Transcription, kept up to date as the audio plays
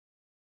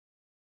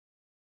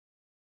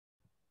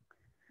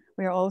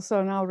We are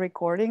also now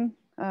recording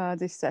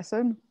this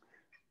session,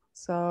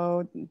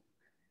 so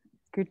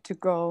good to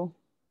go.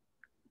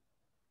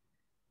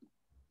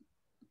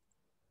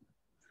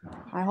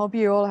 I hope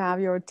you all have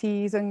your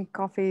teas and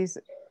coffees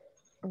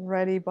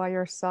ready by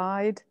your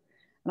side.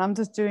 And I'm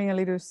just doing a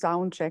little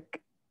sound check.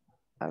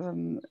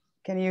 Can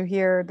you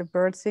hear the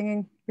birds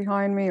singing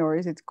behind me, or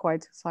is it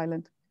quite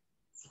silent?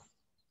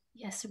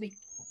 Yes, we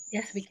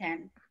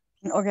can.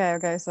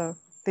 Okay. So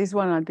this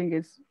one, I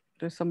think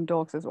there's some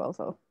dogs as well.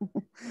 So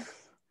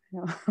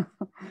yeah,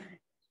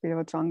 bit of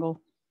a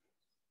jungle.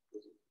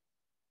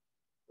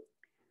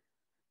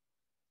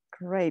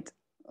 Great.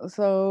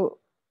 So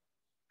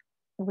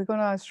we're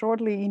gonna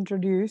shortly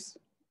introduce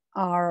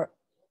our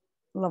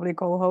lovely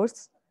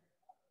co-hosts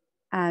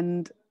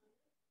and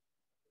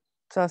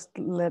just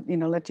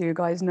let you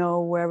guys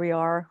know where we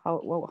are,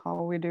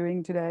 how we're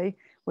doing today.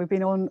 We've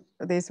been on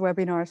these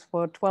webinars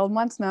for 12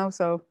 months now,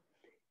 so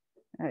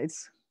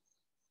it's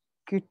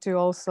good to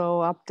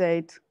also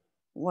update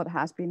what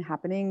has been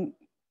happening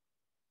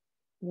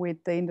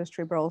with the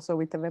industry, but also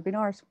with the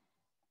webinars.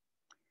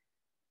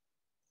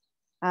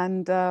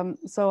 And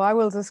so I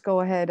will just go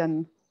ahead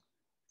and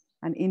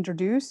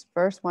introduce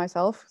first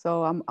myself.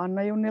 So I'm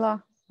Anna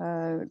Junnila,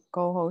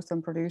 co-host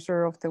and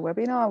producer of the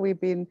webinar. We've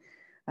been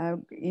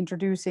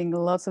introducing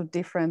lots of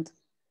different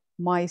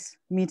MICE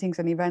meetings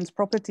and events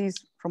properties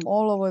from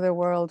all over the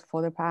world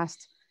for the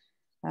past,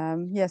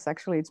 yes,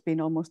 actually it's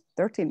been almost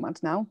 13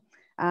 months now.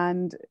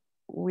 And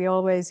we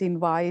always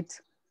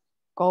invite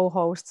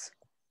co-hosts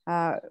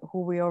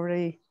who we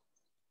already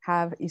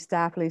have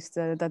established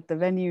that the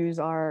venues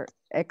are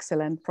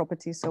excellent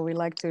properties. So we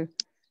like to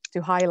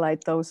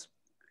highlight those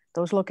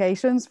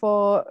locations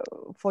for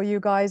you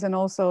guys, and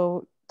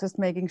also just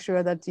making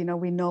sure that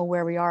we know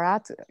where we are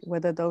at,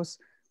 whether those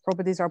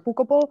properties are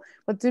bookable.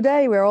 But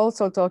today we're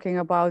also talking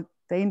about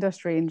the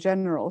industry in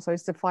general. So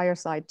it's the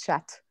fireside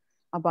chat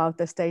about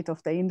the state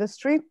of the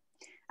industry.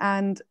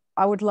 And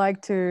I would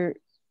like to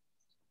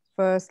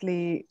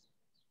firstly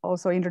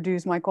also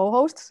introduce my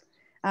co-hosts.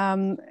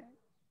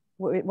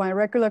 My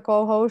regular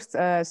co-host,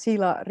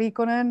 Siila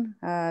Riikonen,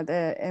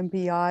 the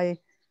MPI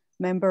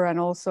member and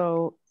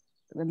also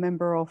the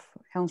member of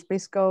Helms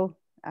Briscoe.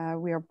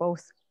 We are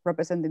both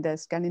representing the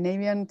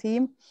Scandinavian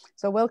team.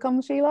 So welcome,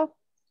 Sheila.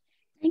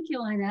 Thank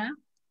you, Anna.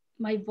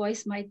 My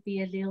voice might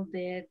be a little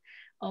bit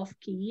off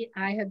key.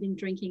 I have been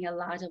drinking a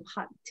lot of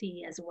hot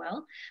tea as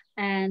well.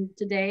 And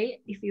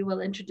today, if you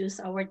will introduce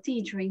our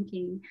tea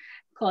drinking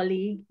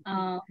colleague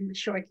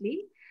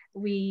shortly,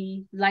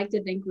 we like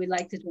to drink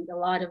a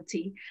lot of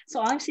tea.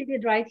 So I'm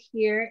seated right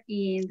here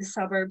in the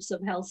suburbs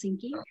of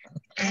Helsinki,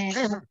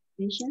 and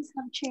conditions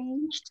have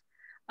changed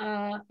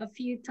a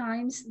few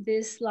times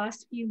this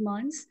last few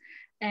months,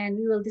 and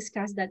we will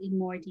discuss that in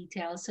more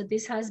detail. So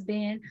this has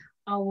been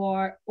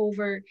our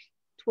over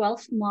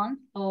 12th month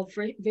of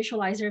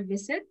visualizer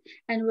visit,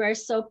 and we're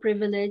so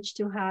privileged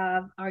to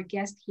have our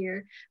guests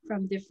here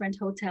from different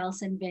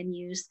hotels and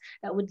venues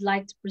that would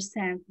like to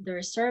present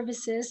their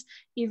services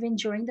even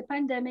during the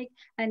pandemic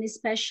and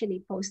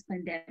especially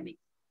post-pandemic.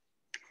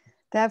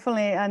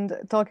 Definitely, and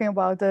talking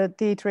about the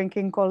tea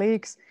drinking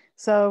colleagues.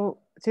 So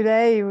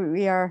today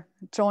we are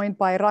joined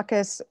by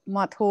Rakesh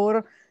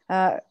Mathur,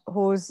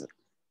 who's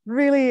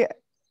really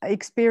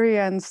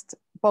experienced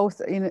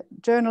both in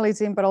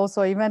journalism, but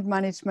also event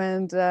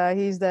management.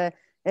 He's the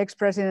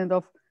ex-president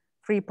of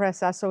Free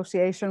Press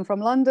Association from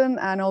London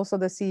and also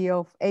the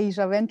CEO of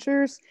Asia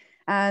Ventures,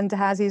 and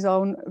has his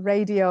own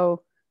radio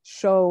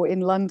show in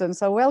London.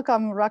 So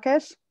welcome,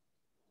 Rakesh.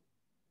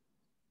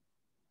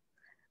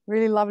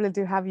 Really lovely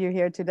to have you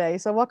here today.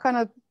 So what kind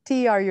of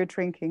tea are you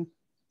drinking?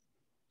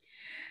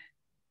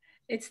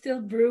 It's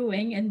still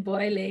brewing and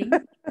boiling.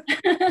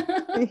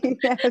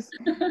 Yes,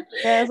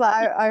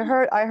 I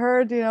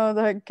heard,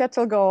 the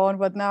kettle go on,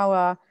 but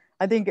now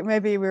I think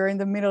maybe we're in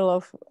the middle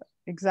of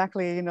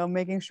exactly,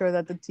 making sure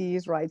that the tea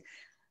is right.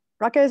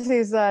 Rakesh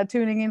is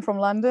tuning in from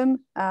London.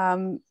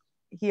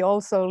 He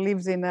also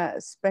lives in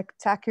a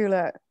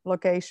spectacular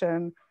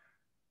location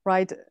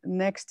right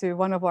next to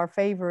one of our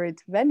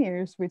favorite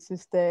venues, which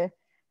is the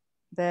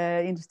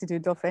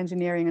Institute of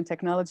Engineering and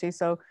Technology.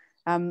 So,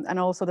 and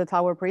also the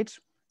Tower Bridge.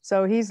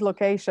 So his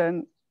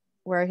location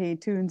where he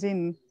tunes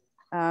in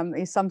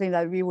is something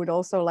that we would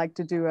also like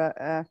to do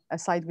a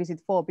site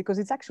visit for, because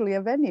it's actually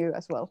a venue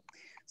as well.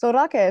 So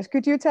Rakesh,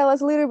 could you tell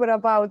us a little bit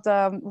about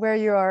where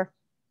you are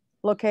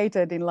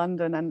located in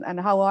London, and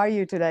how are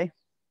you today?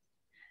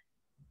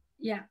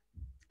 Yeah,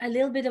 a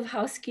little bit of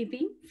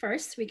housekeeping.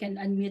 First, we can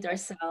unmute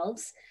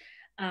ourselves.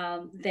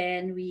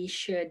 Then we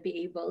should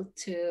be able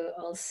to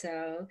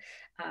also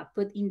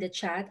put in the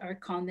chat our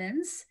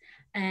comments.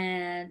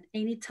 And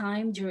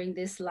anytime during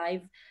this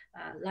live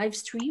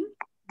stream,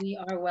 we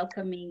are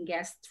welcoming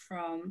guests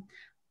from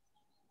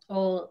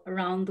all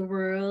around the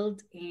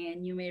world,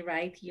 and you may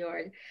write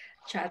your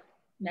chat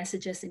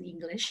messages in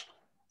English.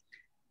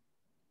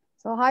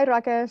 So hi,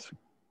 Rakesh.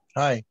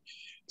 Hi.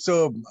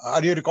 So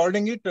are you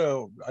recording it?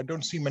 I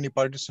don't see many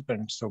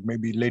participants, so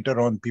maybe later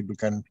on people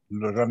can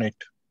run it.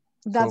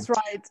 That's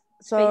right.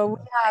 So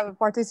we have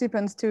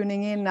participants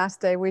tuning in as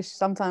they wish.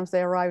 Sometimes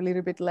they arrive a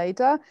little bit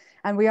later,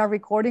 and we are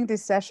recording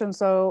this session,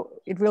 so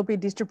it will be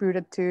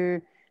distributed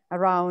to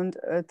around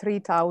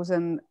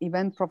 3,000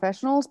 event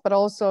professionals, but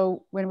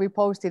also when we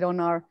post it on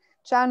our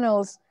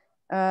channels,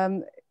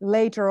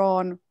 later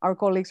on, our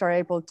colleagues are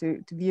able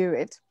to view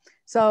it.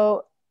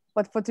 So,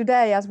 but for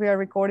today, as we are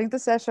recording the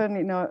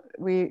session,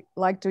 we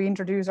like to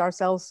introduce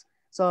ourselves.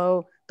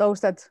 So those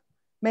that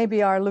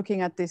maybe are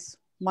looking at this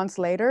months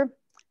later,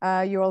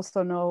 you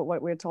also know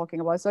what we're talking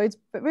about. So it's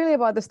really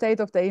about the state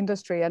of the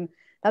industry. And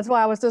that's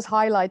why I was just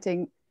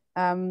highlighting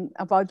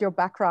about your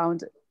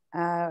background,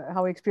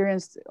 how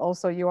experienced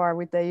also you are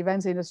with the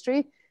events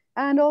industry,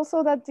 and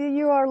also that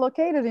you are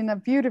located in a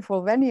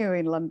beautiful venue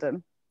in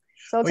London.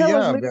 So tell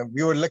us.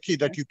 We were lucky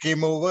that you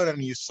came over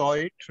and you saw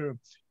it.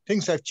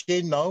 Things have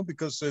changed now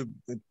because the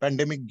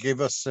pandemic gave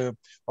us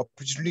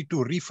opportunity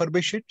to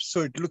refurbish it.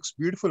 So it looks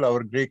beautiful,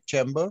 our great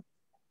chamber.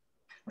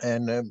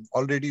 And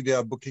already there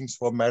are bookings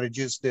for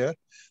marriages there,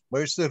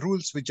 but it's the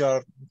rules which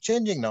are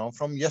changing now.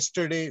 From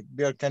yesterday,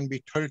 there can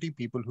be 30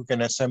 people who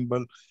can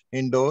assemble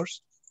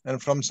indoors.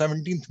 And from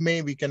 17th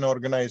May, we can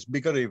organize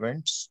bigger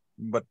events,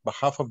 but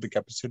half of the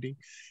capacity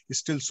is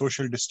still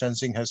social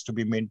distancing has to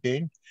be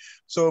maintained.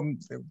 So,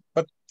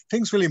 but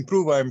things will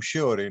improve, I'm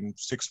sure, in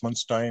 6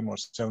 months' time or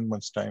 7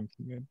 months' time.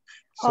 Yeah.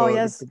 So,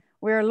 yes,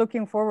 we're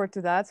looking forward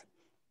to that.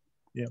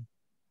 Yeah.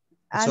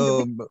 And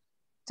so,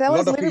 a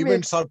lot of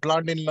events are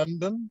planned in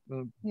London.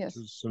 Yes.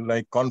 So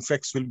like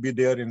Conflex will be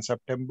there in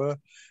September,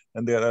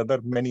 and there are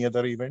many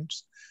other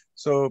events.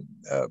 So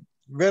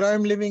where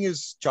I'm living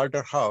is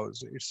Charter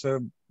House. It's a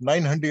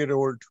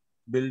 900-year-old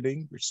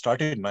building. It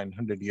started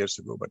 900 years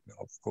ago, but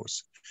of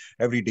course,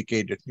 every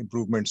decade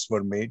improvements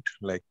were made.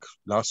 Like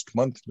last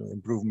month,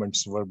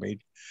 improvements were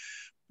made.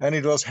 And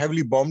it was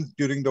heavily bombed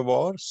during the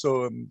war.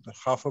 So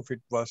half of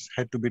it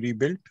had to be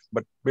rebuilt,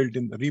 but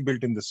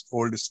rebuilt in this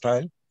old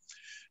style.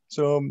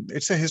 So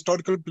it's a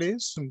historical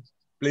place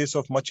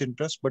of much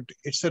interest, but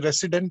it's a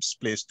residence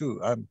place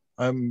too.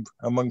 I'm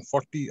among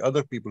 40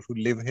 other people who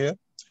live here,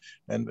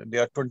 and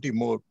there are 20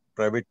 more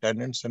private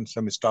tenants and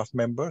some staff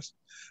members.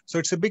 So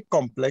it's a big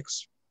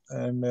complex,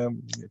 and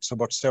it's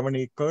about 7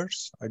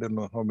 acres. I don't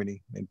know how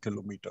many in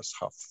kilometers,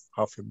 how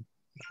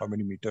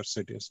many meters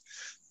it is.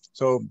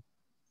 So,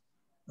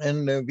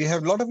 and we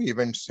have a lot of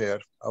events here,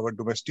 our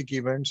domestic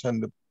events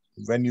and the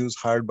venues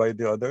hired by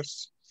the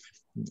others.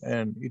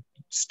 And it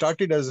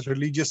started as a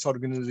religious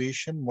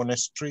organization,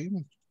 monastery,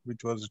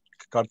 which was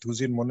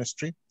Carthusian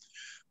monastery.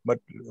 But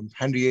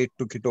Henry VIII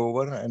took it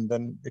over, and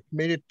then it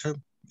made it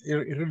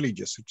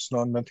irreligious. It's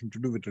nothing to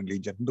do with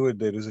religion, though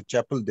there is a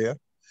chapel there.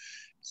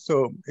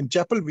 So in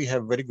chapel, we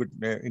have very good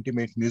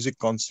intimate music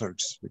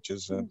concerts, which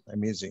is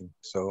amazing.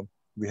 So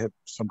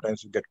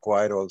sometimes we get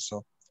choir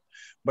also.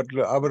 But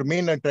our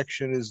main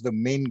attraction is the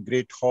main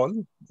great hall.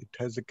 It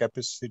has a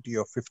capacity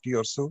of 50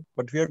 or so,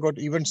 but we have got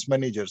events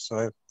managers.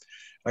 So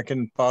I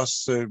can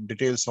pass your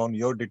details on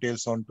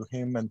to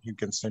him, and he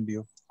can send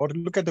you. Or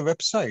look at the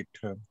website,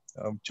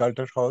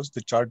 Charter House,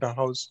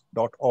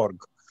 thecharterhouse.org.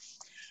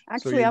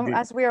 Actually, so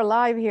as we are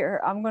live here,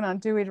 I'm going to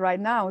do it right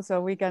now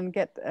so we can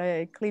get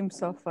a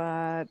glimpse of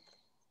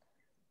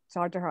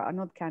Charter House,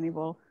 not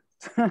Cannibal,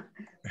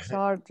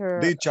 Charter.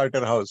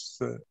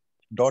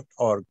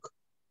 thecharterhouse.org.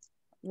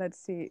 Let's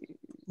see.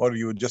 Or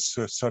you just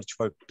search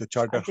for the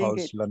Charter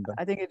House, London.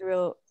 I think it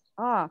will.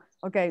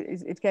 Okay.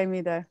 It gave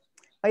me the.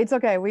 But it's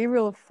okay. We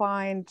will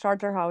find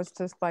Charter House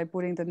just by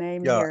putting the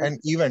name here. Yeah, and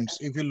events.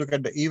 If you look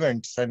at the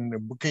events and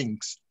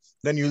bookings,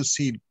 then you'll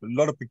see a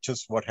lot of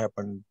pictures what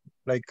happened.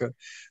 Like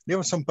there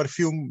was some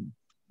perfume,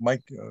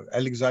 Mike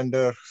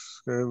Alexander,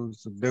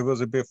 there was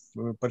a bit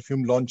of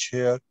perfume launch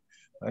here.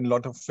 And a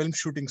lot of film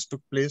shootings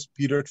took place,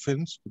 period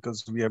films,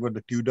 because we have got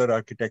the Tudor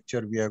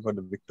architecture, we have got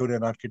the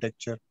Victorian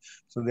architecture.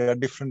 So there are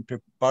different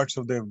parts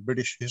of the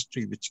British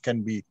history which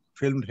can be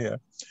filmed here.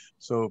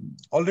 So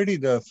already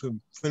the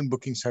film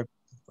bookings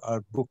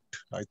are booked.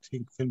 I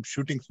think film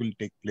shootings will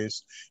take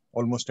place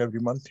almost every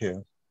month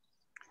here.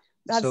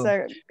 That's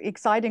an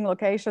exciting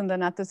location.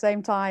 Then at the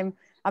same time,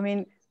 I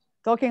mean,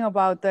 talking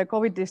about the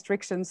COVID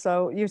restrictions.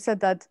 So you said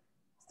that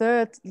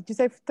did you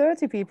say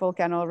 30 people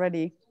can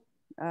already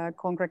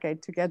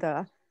congregate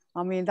together?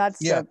 I mean,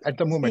 that's at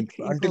the moment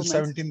until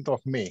 17th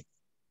of May.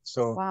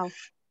 So wow.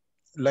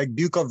 Like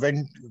Duke of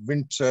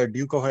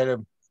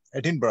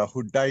Edinburgh,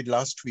 who died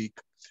last week,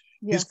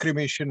 his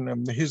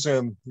cremation, his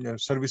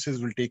services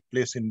will take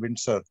place in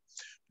Windsor,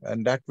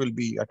 and that will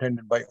be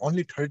attended by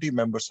only 30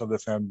 members of the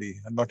family,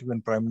 and not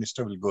even Prime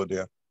Minister will go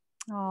there.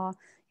 Oh,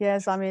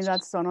 yes. I mean,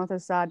 that's another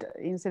sad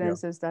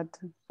incidences that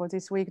for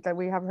this week that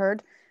we have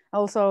heard.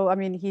 Also, I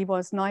mean, he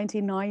was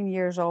 99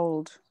 years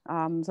old.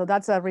 So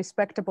that's a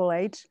respectable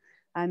age.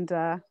 And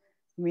I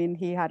mean,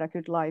 he had a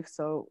good life.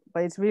 So,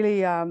 but it's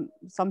really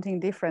something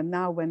different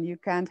now when you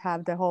can't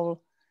have the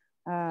whole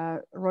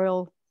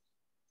royal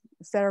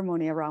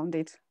ceremony around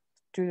it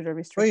due to the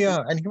restrictions. Oh,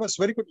 yeah, and he was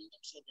very good.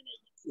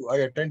 I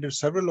attended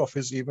several of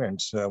his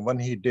events. One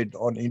he did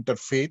on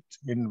interfaith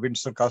in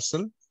Windsor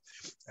Castle.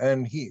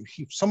 And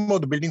some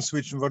of the buildings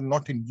which were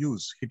not in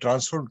use, he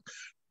transformed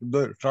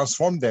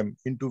them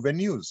into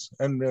venues,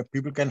 and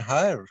people can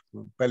hire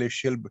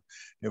palatial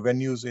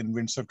venues in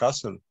Windsor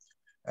Castle.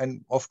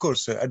 And of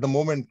course, at the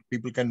moment,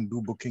 people can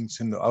do bookings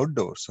in the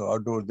outdoors. So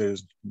outdoor,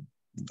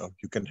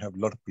 you can have a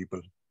lot of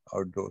people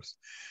outdoors,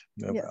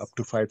 Yes. up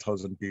to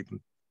 5,000 people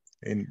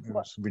in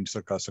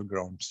Windsor Castle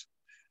grounds.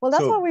 Well,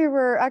 that's what we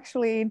were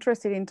actually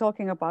interested in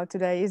talking about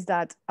today, is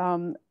that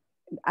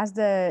as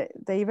the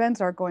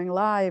events are going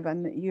live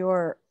and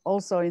you're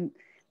also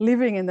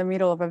living in the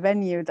middle of a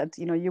venue, that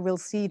you will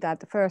see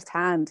that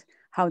firsthand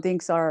how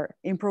things are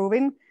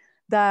improving.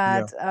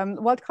 That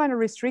what kind of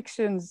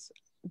restrictions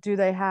do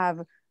they have?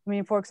 I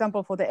mean, for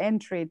example, for the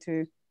entry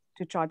to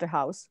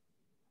Charterhouse,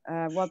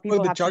 what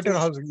people have Charter to do?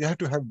 House, you have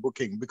to have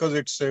booking because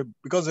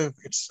because of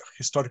its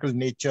historical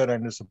nature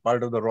and it's a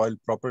part of the royal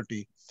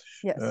property.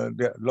 Yes.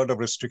 There are a lot of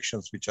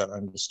restrictions which are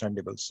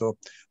understandable. So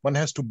one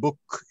has to book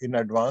in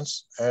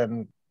advance,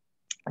 and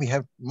we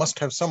must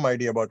have some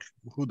idea about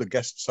who the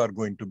guests are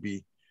going to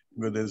be,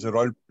 because there's a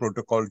royal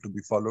protocol to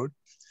be followed.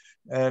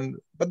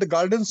 But the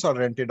gardens are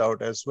rented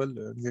out as well.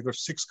 We've got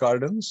 6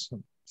 gardens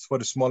for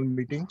small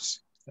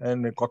meetings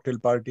and cocktail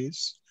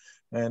parties,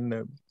 and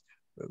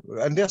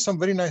there are some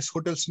very nice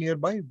hotels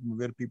nearby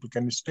where people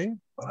can stay.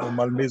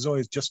 Malmaison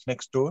is just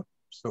next door,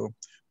 so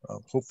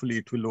hopefully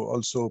it will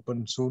also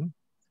open soon.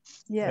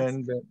 Yes,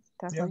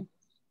 definitely.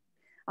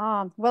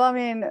 Well, I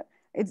mean,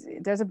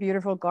 there's a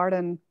beautiful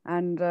garden,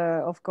 and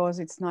of course,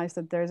 it's nice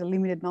that there's a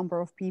limited number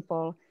of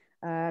people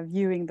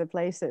viewing the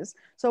places.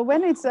 So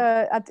when it's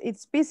at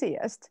its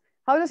busiest,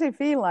 how does it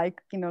feel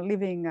like,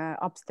 living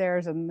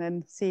upstairs and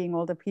then seeing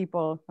all the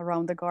people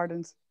around the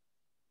gardens?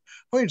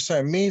 Oh, it's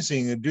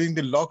amazing. During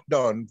the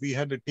lockdown, we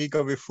had to take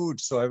away food.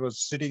 So I was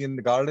sitting in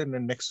the garden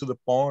and next to the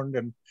pond,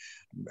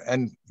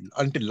 and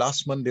until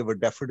last month, there were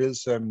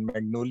daffodils and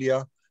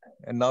magnolia.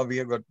 And now we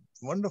have got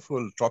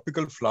wonderful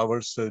tropical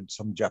flowers,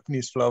 some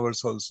Japanese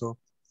flowers also.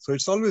 So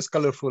it's always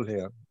colorful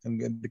here,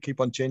 and they keep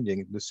on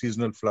changing, the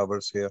seasonal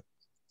flowers here.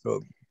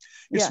 So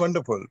it's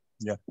wonderful.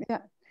 Yeah.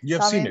 You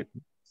have seen it.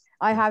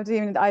 I have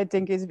seen it. I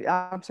think it's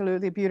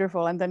absolutely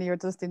beautiful. And then you're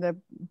just in the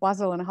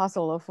bustle and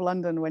hustle of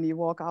London when you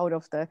walk out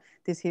of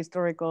this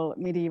historical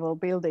medieval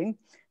building.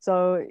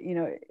 So,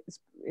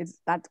 it's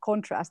that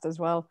contrast as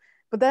well.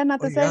 But then at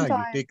the same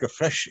time, you take a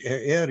fresh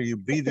air, you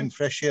breathe in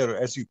fresh air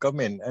as you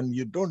come in, and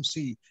you don't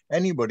see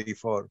anybody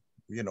for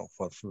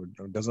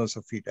dozens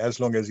of feet, as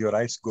long as your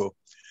eyes go.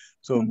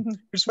 So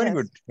it's very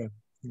good.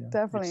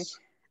 Definitely.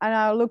 And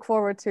I look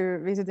forward to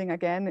visiting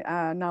again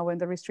now when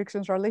the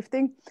restrictions are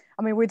lifting.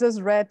 I mean, we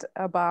just read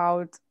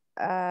about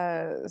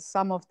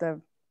some of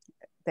the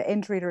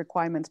entry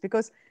requirements,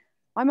 because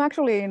I'm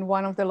actually in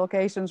one of the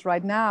locations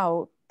right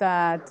now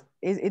that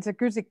it's a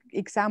good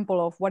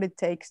example of what it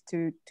takes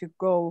to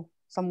go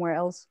somewhere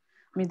else.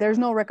 I mean, there's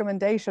no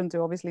recommendation to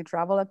obviously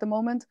travel at the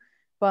moment,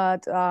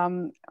 but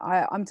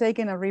I'm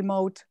taking a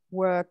remote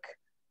work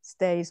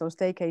stay, so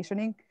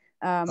staycationing.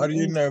 Where are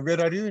you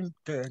in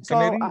Canary?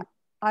 So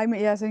I'm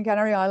in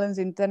Canary Islands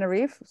in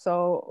Tenerife,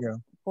 so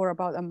for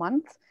about a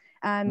month,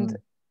 and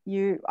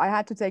I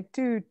had to take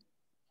 2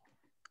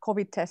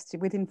 COVID tests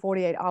within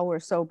 48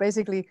 hours. So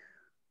basically,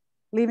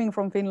 leaving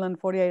from Finland,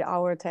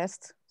 48-hour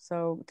test,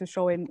 so to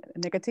show in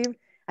negative,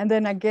 and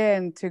then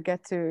again to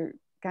get to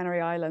Canary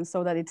Islands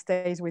so that it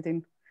stays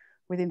within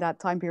that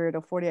time period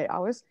of 48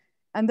 hours.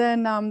 And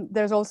then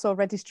there's also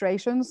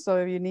registrations,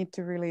 so you need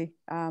to really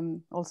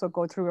also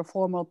go through a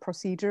formal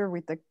procedure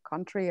with the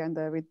country, and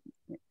with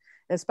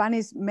the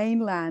Spanish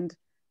mainland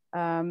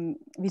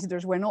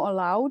visitors were not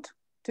allowed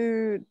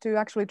to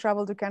actually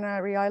travel to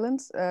Canary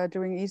Islands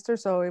during Easter.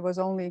 So it was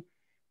only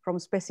from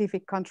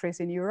specific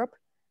countries in Europe.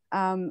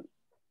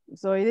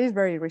 So it is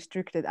very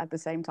restricted at the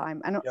same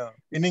time. And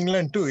in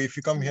England too, if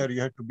you come here,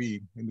 you have to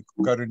be in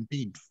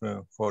quarantine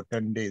for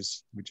 10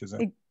 days, which is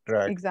a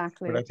drag.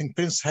 Exactly. But I think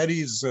Prince Harry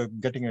is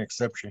getting an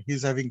exception.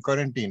 He's having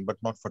quarantine, but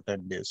not for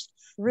 10 days.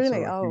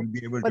 Really? So he'll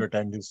be able to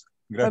attend his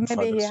grandfather's.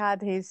 But maybe he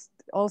had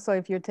also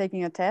if you're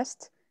taking a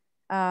test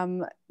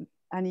and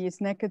it's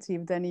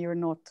negative, then you're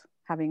not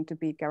having to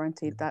be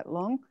guaranteed that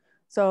long.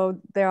 So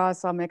there are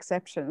some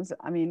exceptions.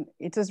 I mean,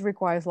 it just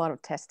requires a lot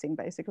of testing,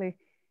 basically.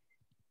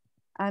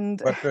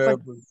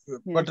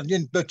 But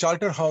again, the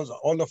Charter House,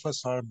 all of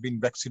us have been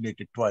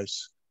vaccinated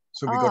twice.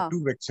 So we got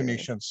 2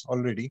 vaccinations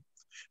already.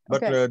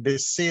 But they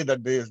say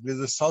that there's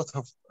a South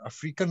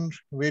African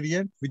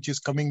variant, which is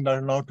coming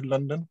now to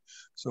London.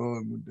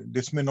 So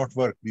this may not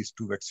work, these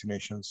 2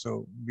 vaccinations.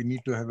 So we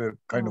need to have a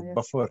kind of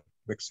buffer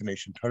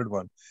vaccination, 3rd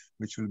one,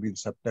 which will be in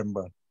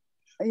September.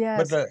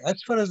 Yes. But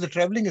as far as the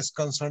traveling is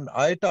concerned,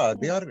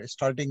 IATA, they are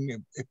starting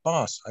a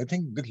pass. I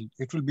think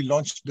it will be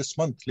launched this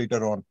month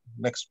later on,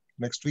 next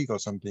week or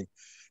something.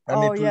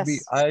 And it will be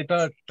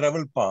IATA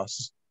travel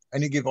pass.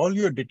 And you give all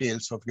your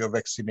details of your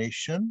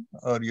vaccination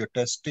or your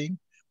testing,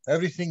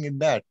 everything in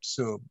that.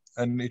 So,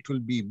 and it will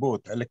be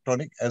both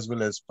electronic as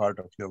well as part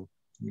of your,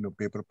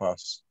 paper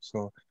pass.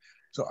 So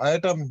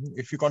IATA,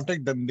 if you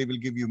contact them, they will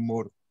give you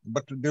more,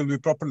 but there will be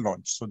proper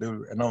launch. So they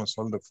will announce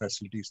all the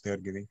facilities they are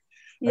giving.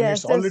 And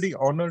Yes, it's already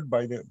honored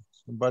by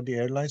the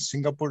airlines,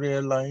 Singapore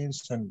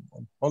Airlines, and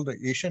all the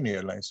Asian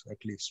airlines at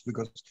least,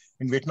 because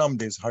in Vietnam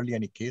there's hardly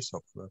any case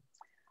of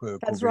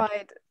that's COVID.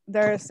 right.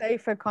 There are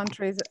safer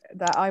countries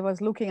that I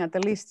was looking at the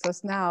list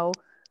just now,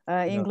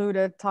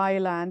 included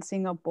Thailand,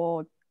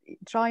 Singapore,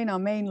 China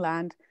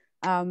mainland.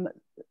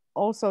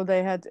 Also,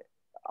 they had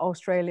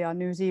Australia,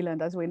 New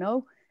Zealand, as we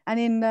know. And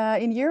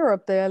in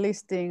Europe, they are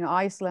listing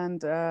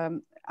Iceland.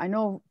 I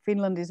know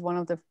Finland is one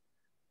of the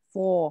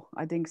 4,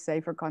 I think,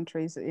 safer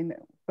countries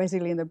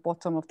basically in the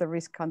bottom of the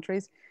risk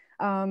countries.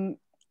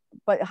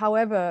 But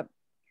however,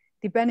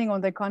 depending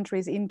on the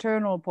country's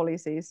internal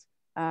policies,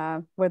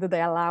 whether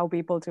they allow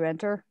people to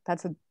enter,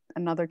 that's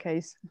another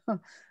case.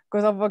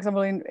 Because, for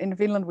example, in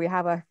Finland, we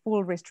have a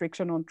full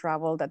restriction on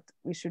travel that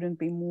we shouldn't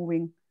be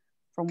moving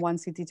from one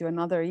city to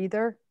another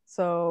either.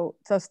 So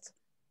just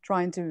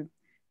trying to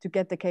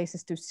get the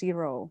cases to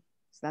 0.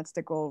 So that's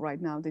the goal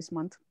right now this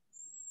month.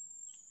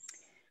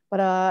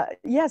 But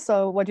yeah,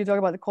 so what you talk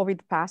about the COVID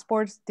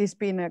passports, this has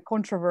been a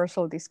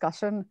controversial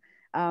discussion.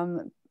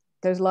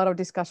 There's a lot of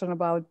discussion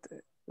about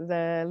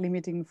the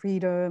limiting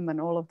freedom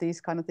and all of these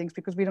kind of things,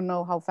 because we don't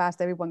know how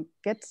fast everyone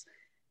gets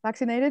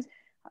vaccinated.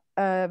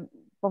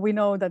 But we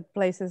know that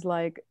places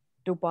like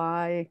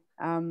Dubai,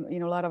 a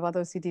lot of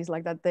other cities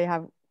like that, they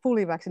have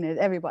fully vaccinated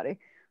everybody.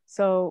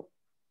 So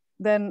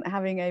then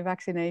having a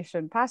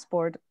vaccination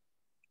passport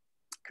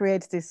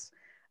creates this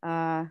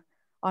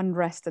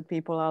unrest that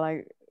people are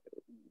like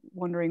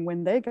wondering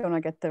when they're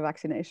gonna get the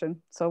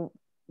vaccination. So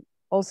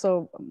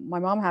also my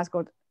mom has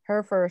got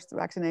her first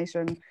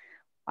vaccination.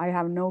 I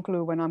have no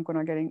clue when I'm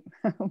gonna getting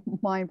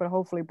mine, but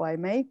hopefully by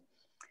May.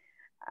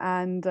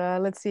 And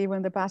let's see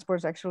when the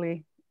passports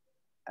actually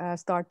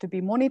start to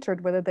be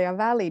monitored, whether they are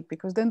valid,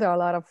 because then there are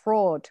a lot of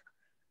fraud.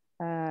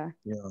 Yeah,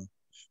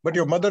 but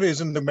your mother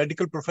is in the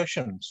medical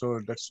profession,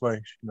 so that's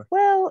why.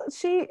 Well,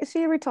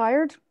 she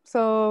retired,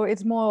 so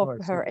it's more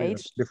of her age.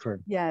 It's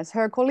different. Yes,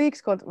 her colleagues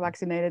got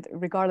vaccinated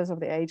regardless of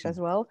the age as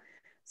well.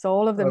 So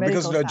all of the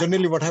medical because staff.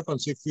 generally what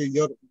happens if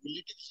your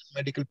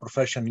medical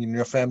profession in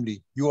your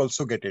family, you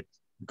also get it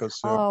because.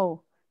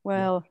 Oh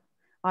well,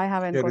 I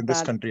haven't here got in this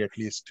that. country at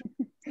least.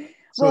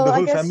 So Well, the I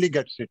whole guess... family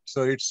gets it.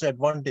 So it's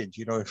advantage,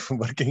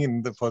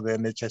 working for the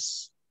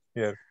NHS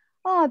here.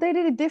 Oh, they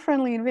did it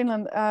differently in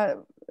Finland.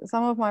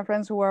 Some of my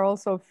friends who are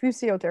also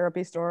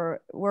physiotherapists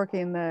or work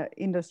in the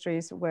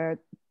industries where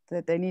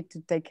they need to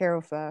take care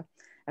of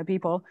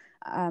people,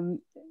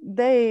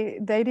 they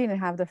didn't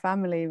have the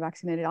family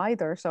vaccinated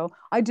either. So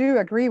I do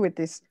agree with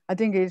this. I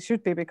think it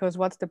should be, because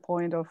what's the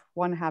point of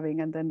one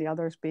having and then the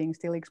others being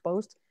still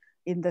exposed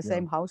in the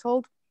same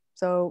household?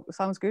 So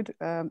sounds good.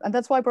 And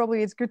that's why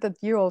probably it's good that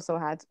you also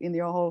had in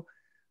your whole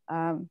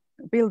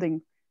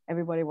building,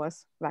 everybody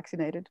was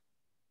vaccinated.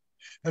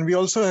 And we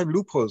also have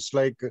loopholes,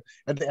 like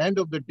at the end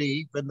of the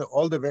day, when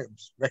all the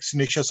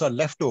vaccinations are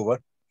left over,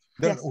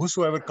 then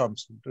whosoever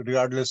comes,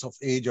 regardless of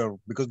age, or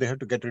because they have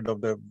to get rid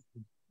of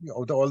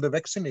all the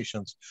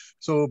vaccinations.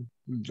 So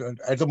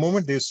at the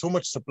moment, there's so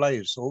much supply,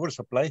 it's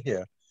oversupply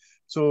here.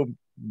 So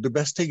the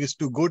best thing is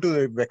to go to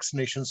the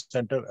vaccination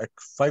center at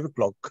 5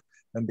 o'clock,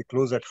 and they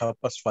close at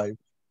 5:30.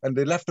 And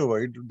they left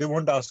over. They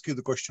won't ask you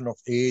the question of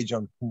age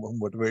and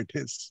whatever it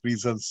is,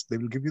 reasons. They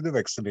will give you the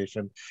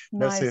vaccination.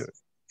 Nice.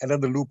 That's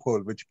another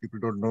loophole which people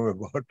don't know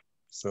about.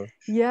 So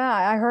yeah,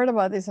 I heard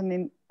about this,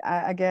 and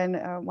again,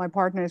 my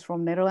partner is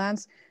from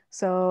Netherlands,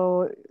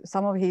 so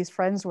some of his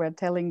friends were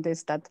telling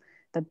this that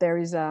there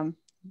is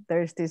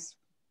this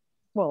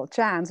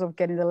chance of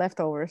getting the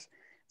leftovers.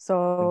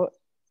 So,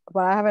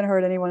 but I haven't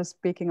heard anyone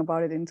speaking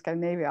about it in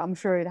Scandinavia. I'm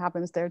sure it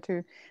happens there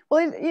too.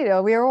 Well,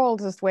 we are all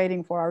just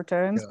waiting for our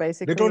turns,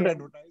 basically. They don't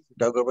advertise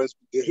it, otherwise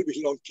there will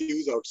be long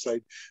queues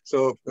outside.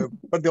 So,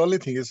 but the only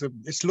thing is,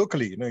 it's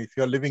locally. If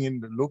you are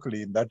living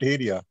locally in that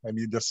area, and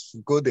you just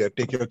go there,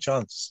 take your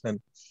chance, and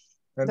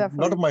a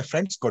lot of my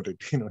friends got it,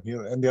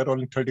 here, and they are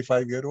only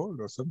 35-year-old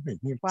or something.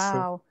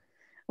 Wow.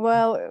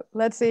 Well,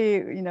 let's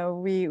see.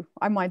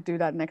 I might do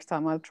that next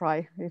time. I'll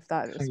try if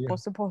that is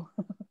possible.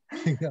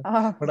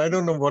 But I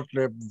don't know what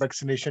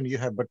vaccination you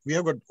have, but we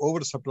have got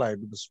oversupply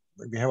because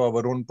we have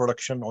our own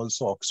production,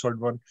 also Oxford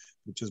one,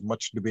 which is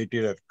much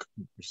debated.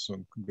 So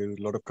there's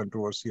a lot of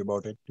controversy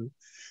about it too.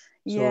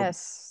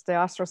 Yes, the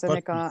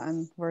AstraZeneca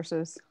and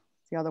versus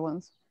the other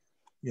ones.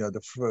 Yeah,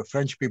 the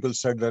French people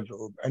said that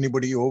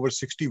anybody over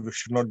 60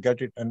 should not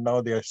get it, and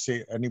now they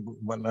say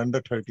anyone under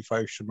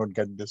 35 should not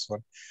get this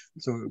one.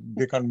 So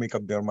they can't make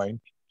up their mind.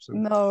 So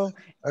no,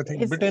 I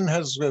think Britain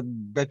has a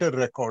better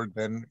record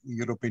than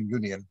European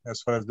Union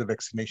as far as the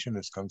vaccination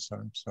is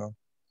concerned. So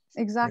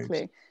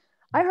exactly,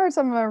 I heard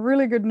some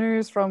really good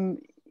news from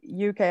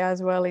UK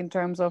as well in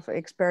terms of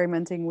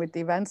experimenting with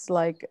events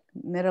like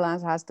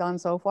Netherlands has done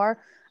so far.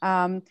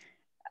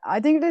 I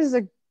think this is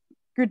a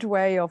good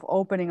way of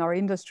opening our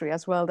industry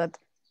as well, that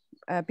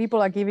people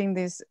are giving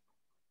these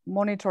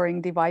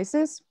monitoring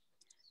devices.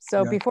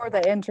 So before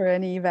they enter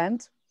any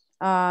event,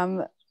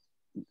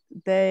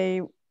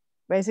 they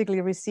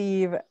basically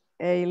receive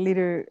a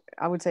little,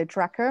 I would say,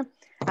 tracker,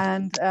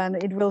 and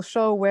it will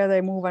show where they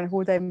move and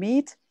who they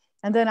meet.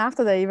 And then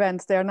after the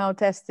events, they are now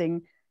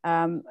testing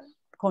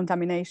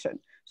contamination.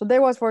 So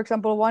there was, for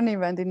example, one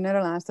event in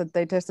Netherlands that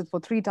they tested for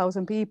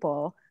 3,000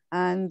 people,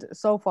 and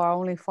so far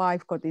only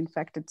 5 got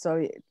infected.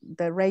 So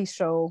the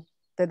ratio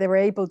that they were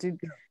able to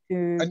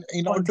and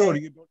in outdoor,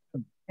 you don't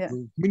have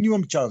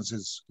minimum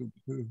chances,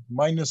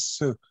 minus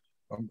 -0,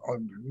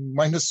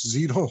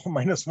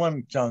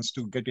 -1 chance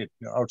to get it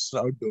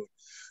outdoor.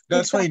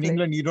 That's why in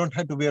England you don't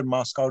have to wear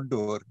mask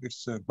outdoor.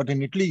 It's but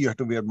in Italy you have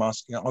to wear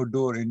mask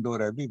outdoor,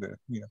 indoor, everywhere.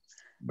 Yeah.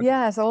 But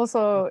yes,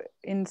 also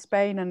in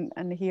Spain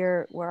and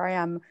here where I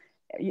am,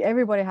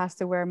 everybody has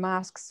to wear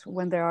masks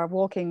when they are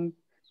walking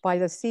by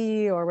the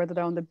sea, or whether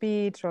they're on the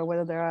beach, or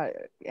whether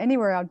they're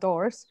anywhere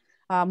outdoors,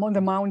 on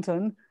the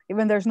mountain.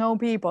 Even there's no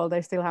people,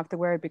 they still have to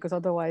wear it, because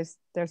otherwise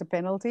there's a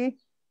penalty.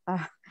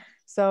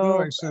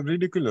 No, it's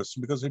ridiculous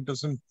because it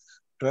doesn't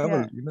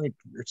travel. You know,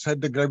 it's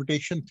had the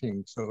gravitation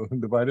thing, so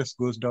the virus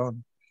goes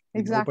down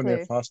in open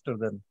air faster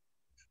than,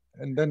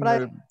 and then.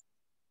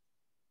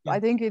 I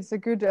think it's a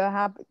good,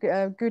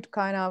 good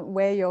kind of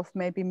way of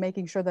maybe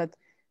making sure that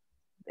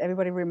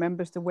everybody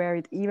remembers to wear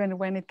it, even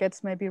when it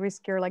gets maybe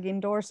riskier, like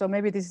indoors. So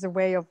maybe this is a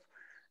way of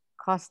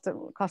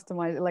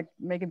customize, like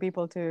making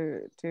people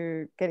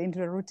to get into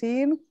the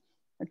routine.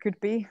 It could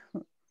be.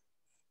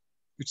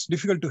 It's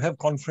difficult to have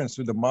conference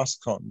with the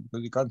mask on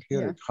because you can't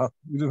hear it.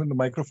 Even the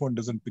microphone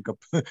doesn't pick up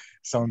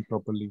sound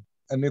properly.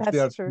 And if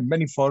there are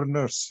many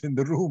foreigners in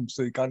the room,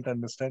 so you can't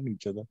understand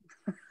each other.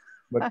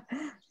 But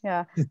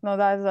yeah, no,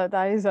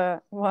 that is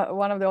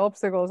one of the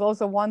obstacles.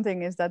 Also, one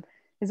thing is that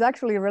it's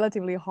actually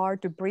relatively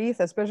hard to breathe,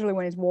 especially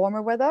when it's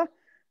warmer weather,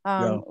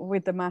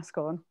 with the mask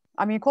on.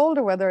 I mean,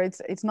 colder weather,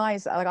 it's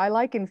nice. Like, I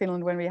like in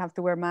Finland when we have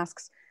to wear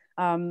masks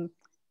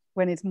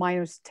when it's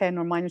 -10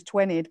 or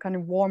 -20, it kind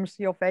of warms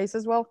your face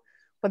as well.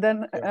 But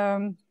then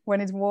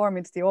when it's warm,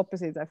 it's the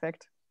opposite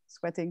effect,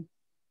 sweating.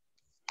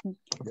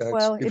 Yeah,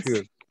 well,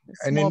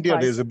 in India,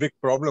 there's a big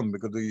problem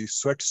because you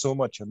sweat so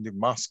much, and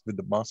with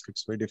the mask,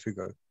 it's very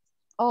difficult.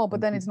 Oh, but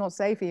then it's not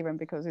safe even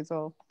because it's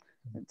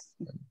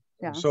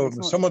So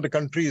some of the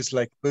countries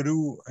like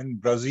Peru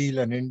and Brazil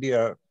and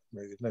India,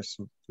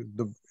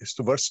 it's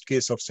the worst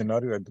case of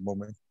scenario at the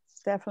moment.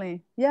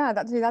 Definitely. Yeah,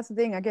 that's the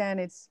thing. Again,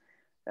 it's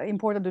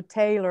important to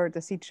tailor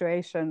the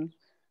situation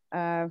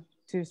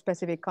to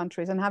specific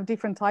countries and have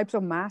different types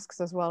of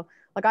masks as well.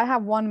 Like, I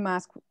have one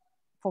mask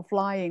for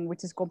flying,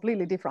 which is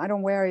completely different. I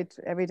don't wear it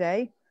every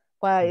day,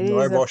 but it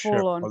is a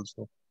full on.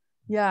 Also.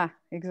 Yeah,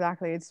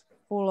 exactly. It's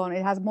full on.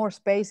 It has more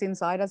space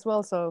inside as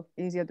well, so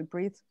easier to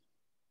breathe.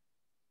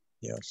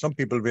 Yeah, some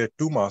people wear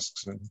 2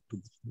 masks and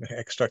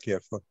extra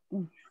careful.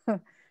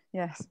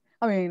 Yes,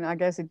 I mean, I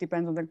guess it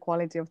depends on the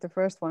quality of the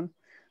first one.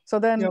 So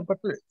then, yeah, but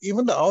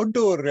even the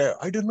outdoor,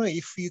 I don't know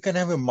if you can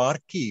have a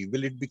marquee.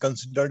 Will it be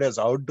considered as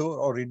outdoor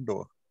or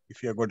indoor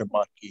if you're going to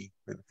marquee?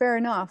 Fair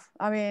enough.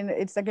 I mean,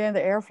 it's again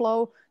the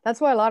airflow.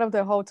 That's why a lot of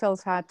the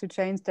hotels had to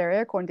change their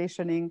air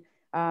conditioning,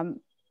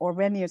 or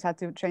venues had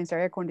to change their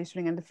air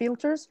conditioning and the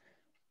filters,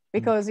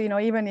 because you know,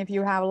 even if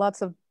you have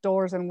lots of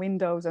doors and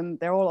windows and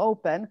they're all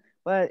open,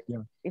 but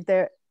if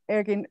their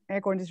air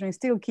conditioning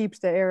still keeps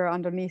the air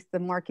underneath the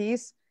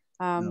marquees,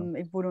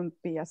 it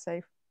wouldn't be as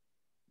safe.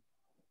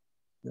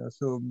 Yeah,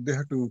 so they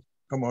have to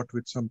come out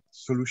with some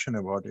solution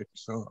about it.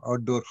 So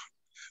outdoor,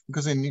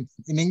 because in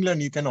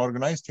England you can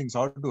organize things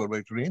outdoor, but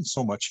it rains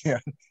so much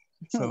here.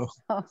 So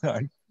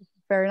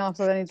fair enough.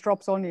 So then it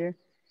drops on you.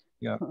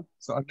 Yeah.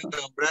 So under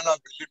the umbrella,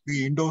 will it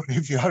be indoor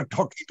if you are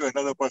talking to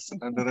another person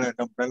under an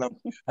umbrella?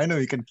 I know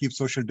you can keep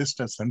social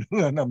distance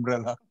under an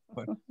umbrella.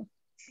 But,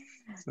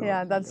 so,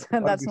 yeah, that's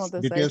not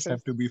the details safest.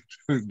 have to be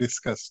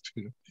discussed.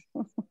 You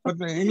know. But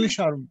the English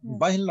are,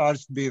 by and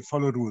large, they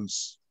follow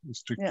rules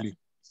strictly. Yeah.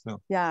 So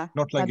yeah,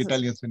 not like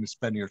Italians and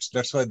Spaniards.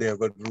 That's why they have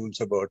got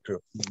rules about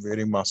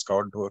wearing mask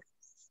outdoor.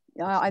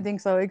 Yeah, I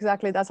think so.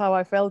 Exactly. That's how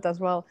I felt as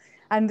well.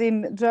 And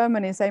in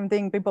Germany, same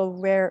thing. People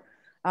wear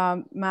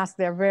masks.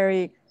 They're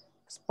very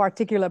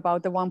particular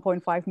about the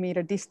 1.5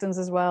 meter distance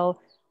as well.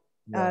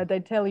 Yeah.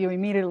 They tell you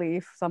immediately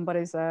if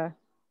somebody's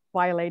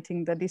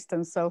violating the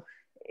distance. So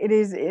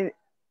it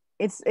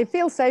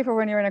feels safer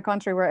when you're in a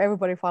country where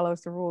everybody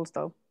follows the rules,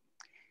 though.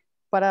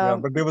 But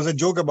there was a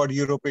joke about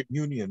European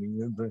Union.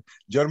 The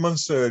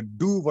Germans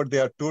do what they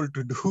are told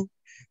to do,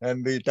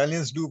 and the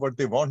Italians do what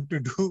they want to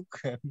do,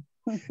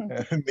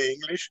 and the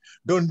English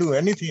don't do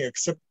anything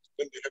except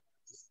when they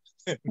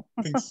have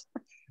things.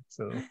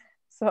 So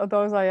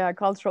those are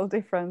cultural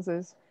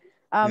differences.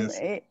 Yes.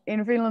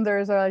 In Finland, there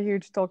is a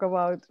huge talk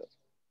about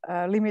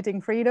limiting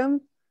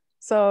freedom.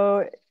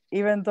 So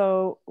even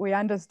though we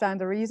understand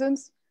the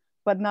reasons,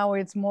 but now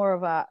it's more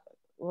of a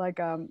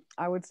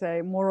I would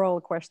say moral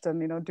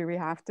question. You know, do we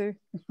have to?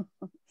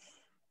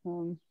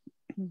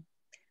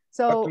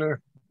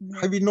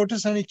 Have you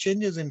noticed any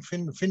changes in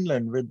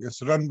Finland, where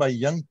it's run by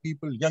young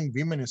people, young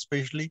women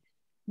especially?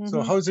 Mm-hmm.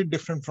 So how is it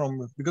different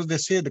from, because they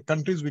say the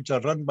countries which are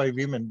run by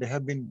women, they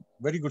have been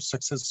very good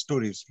success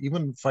stories,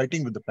 even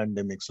fighting with the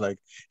pandemics, like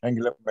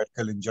Angela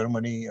Merkel in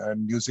Germany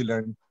and New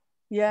Zealand.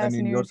 Yes, and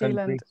in New your Zealand.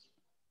 country.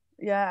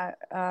 Yeah,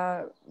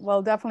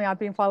 well, definitely I've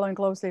been following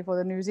closely for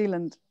the New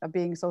Zealand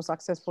being so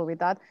successful with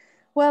that.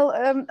 Well,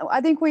 I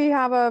think we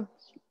have a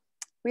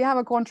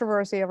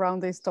controversy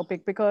around this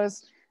topic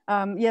because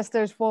yes,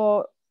 there's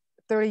 4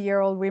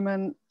 30-year-old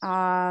women,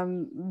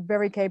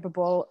 very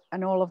capable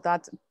and all of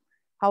that.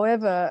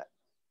 However,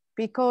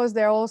 because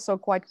they're also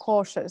quite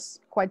cautious,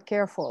 quite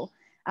careful,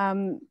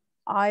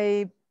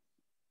 I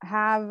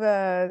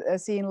have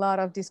seen a lot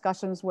of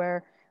discussions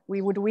where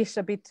we would wish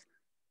a bit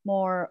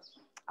more,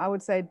 I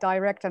would say,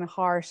 direct and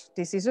harsh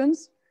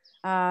decisions,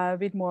 a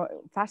bit more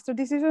faster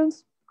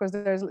decisions, because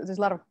there's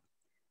a lot of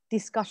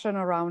discussion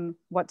around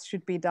what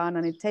should be done,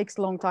 and it takes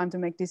a long time to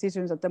make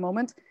decisions at the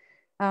moment.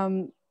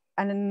 And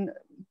then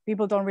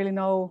people don't really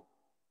know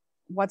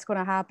what's going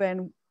to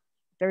happen.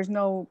 There's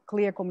no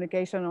clear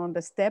communication on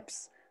the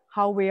steps,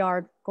 how we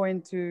are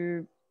going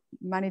to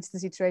manage the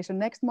situation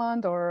next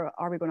month, or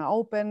are we going to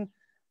open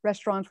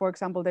restaurants, for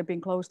example. They've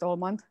been closed all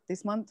month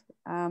this month.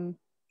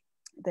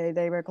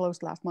 They were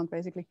closed last month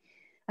basically.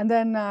 And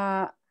then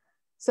I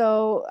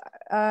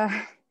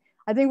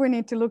think we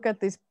need to look at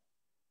this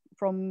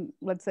from,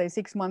 let's say,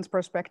 6 months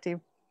perspective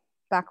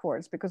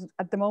backwards, because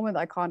at the moment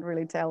I can't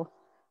really tell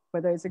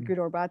whether it's a good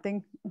or bad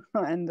thing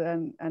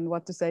and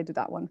what to say to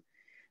that one.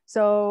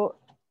 So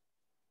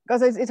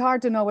because it's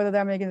hard to know whether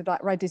they're making the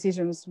right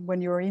decisions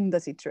when you're in the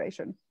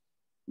situation,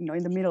 you know,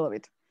 in the middle of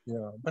it.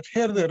 Yeah, but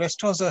here the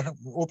restaurants are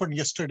opened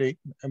yesterday,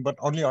 but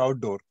only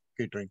outdoor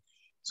catering.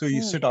 So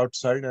you sit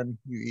outside and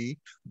you eat,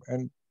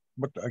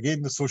 but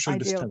again the social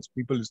distance.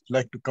 People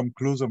like to come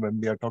closer when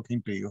they are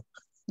talking to you.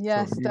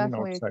 Yes, so even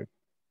definitely. Outside.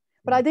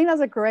 But I think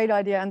that's a great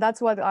idea, and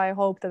that's what I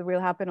hope that will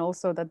happen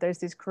also. That there's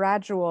this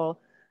gradual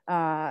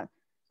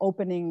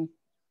opening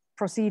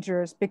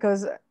procedures,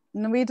 because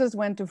we just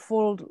went to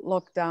full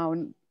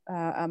lockdown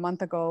a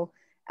month ago,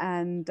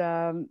 and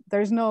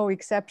there's no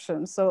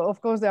exceptions. So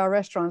of course there are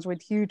restaurants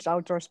with huge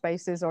outdoor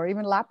spaces, or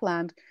even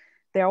Lapland,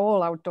 they're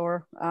all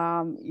outdoor.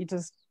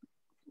 It's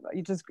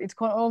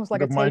almost like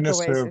the a takeaway minus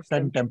 10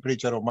 system.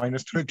 temperature or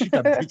minus 20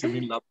 temperature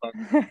in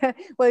Lapland.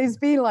 Well, it's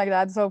been like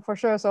that, so for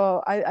sure.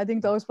 So I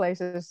think those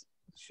places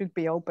should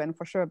be open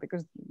for sure,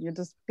 because you're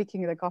just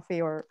picking the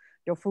coffee or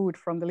your food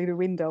from the little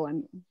window,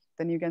 and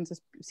then you can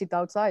just sit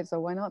outside.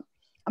 So why not?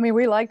 I mean,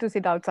 we like to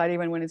sit outside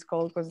even when it's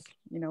cold, because,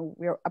 you know,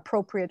 we're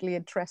appropriately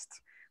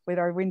dressed with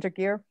our winter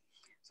gear,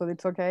 so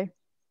it's okay.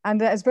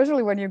 And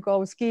especially when you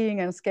go skiing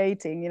and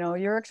skating, you know,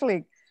 you're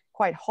actually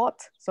quite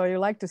hot, so you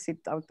like to sit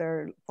out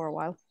there for a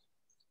while,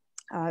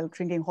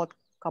 drinking hot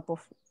cup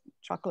of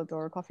chocolate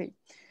or coffee.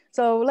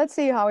 So let's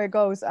see how it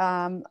goes.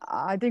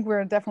 I think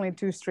we're definitely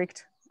too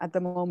strict at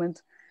the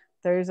moment.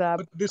 There's a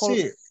but they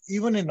say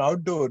even in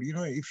outdoor, you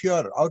know, if you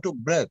are out of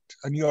breath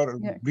and you are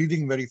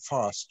breathing very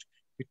fast,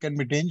 it can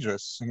be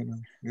dangerous. You know,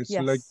 it's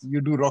like you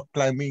do rock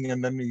climbing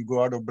and then you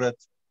go out of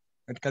breath.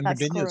 It can be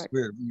dangerous.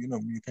 Where, you know,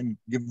 you can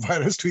give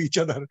virus to each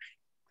other.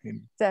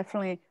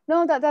 Definitely.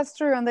 No, that's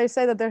true. And they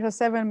say that there's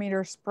a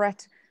 7-meter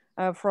spread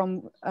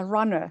from a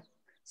runner.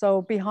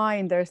 So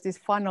behind there's this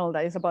funnel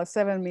that is about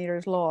 7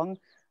 meters long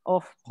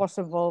of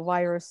possible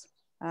virus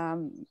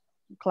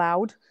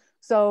cloud.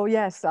 So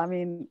yes, I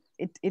mean,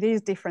 it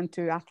is different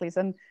to athletes.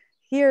 And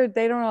here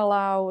they don't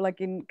allow,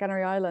 like in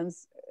Canary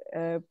Islands,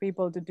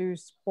 people to do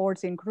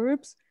sports in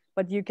groups,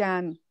 but you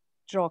can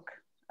jog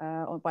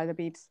by the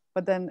beach.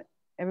 But then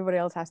everybody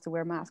else has to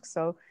wear masks.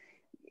 So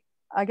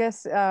I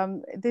guess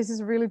this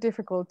is really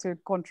difficult to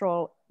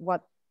control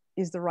what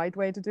is the right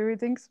way to do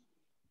things.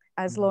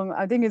 As long,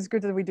 I think it's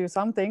good that we do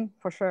something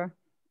for sure.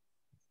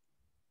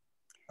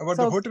 About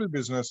the hotel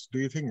business, do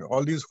you think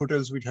all these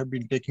hotels which have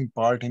been taking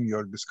part in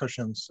your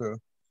discussions,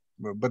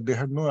 but they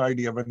have no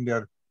idea when they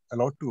are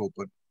allowed to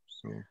open?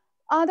 So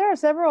there are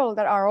several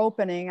that are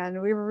opening,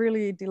 and we were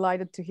really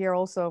delighted to hear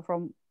also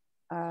from,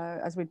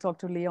 as we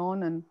talked to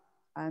Leon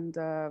and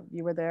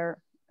you were there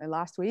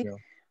last week,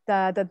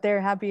 that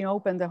they have been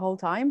open the whole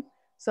time.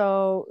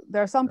 So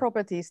there are some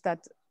properties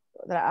that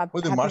have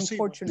been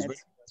fortunate.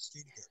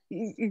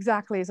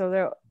 Exactly. So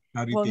they're,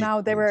 well,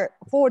 now they were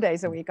 4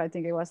 days a week, I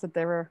think it was, that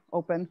they were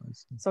open.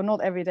 So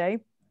not every day.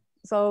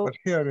 So but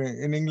here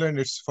in England,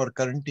 it's for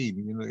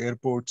quarantine. You know,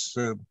 airports,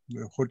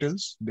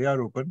 hotels, they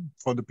are open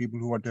for the people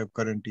who want to have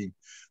quarantine.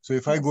 So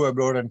if I go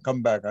abroad and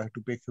come back, I have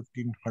to pay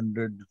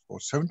 1,500 or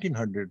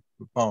 1,700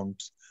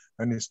 pounds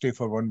and stay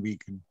for 1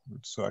 week.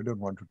 So I don't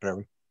want to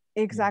travel.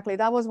 Exactly.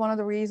 That was one of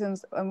the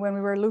reasons when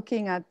we were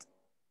looking at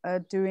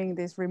doing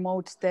this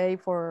remote stay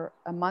for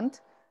a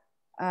month.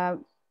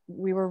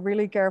 We were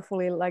really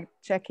carefully like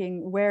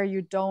checking where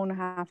you don't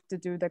have to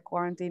do the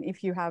quarantine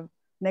if you have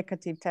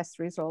negative test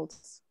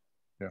results.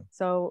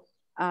 So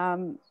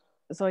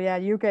yeah,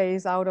 UK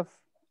is out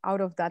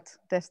of that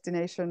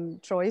destination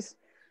choice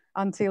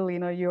until, you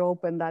know, you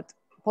open that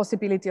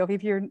possibility of,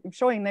 if you're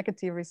showing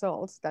negative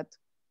results, that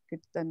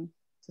could then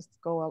just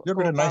go out. You've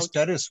got a nice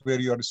terrace where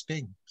you are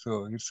staying,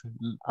 so it's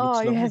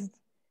lovely. Yes,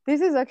 this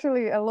is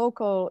actually a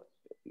local,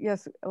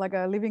 like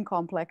a living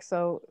complex.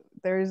 So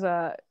there's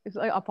it's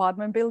like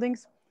apartment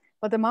buildings,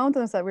 but the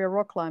mountains that we're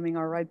rock climbing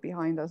are right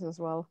behind us as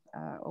well,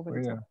 over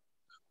the top.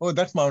 Oh,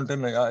 that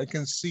mountain, I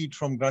can see it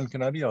from Gran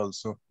Canaria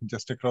also,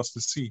 just across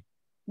the sea.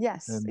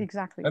 Yes,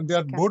 exactly. And there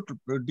are boat.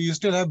 Do you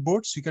still have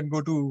boats? You can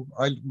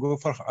go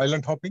for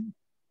island hopping?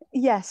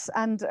 Yes,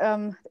 and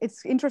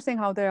it's interesting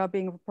how they are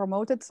being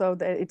promoted. So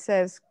it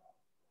says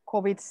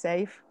COVID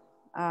safe.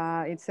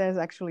 It says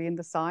actually in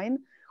the sign.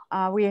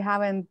 We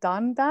haven't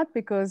done that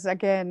because,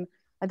 again,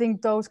 I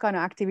think those kind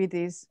of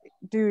activities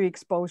do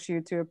expose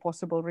you to a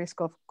possible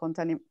risk of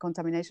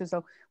contamination.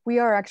 So we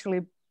are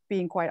actually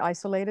being quite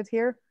isolated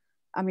here.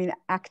 I mean,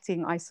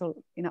 acting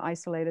in an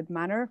isolated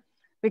manner.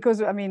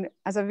 Because, I mean,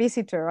 as a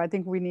visitor, I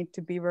think we need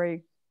to be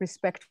very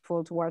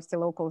respectful towards the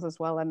locals as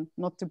well and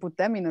not to put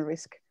them in a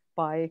risk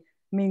by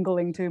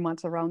mingling too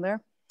much around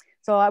there.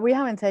 So we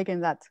haven't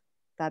taken that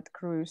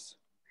cruise.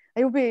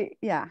 It would be,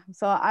 yeah.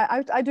 So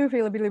I do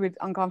feel a little bit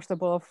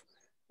uncomfortable of.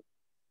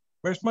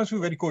 But it must be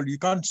very cold. You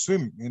can't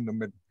swim in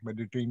the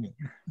Mediterranean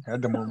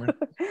at the moment.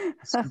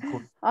 It's too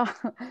cold.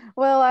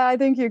 Well, I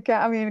think you can.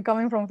 I mean,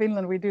 coming from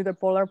Finland, we do the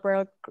Polar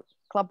Bear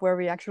Club where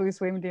we actually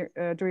swim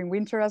during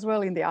winter as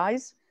well in the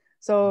ice.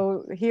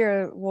 So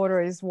here,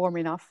 water is warm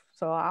enough.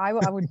 So I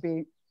would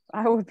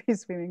be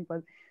swimming,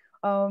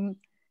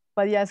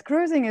 but yes,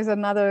 cruising is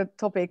another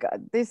topic.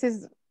 This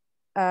is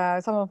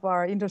some of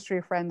our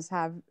industry friends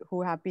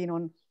who have been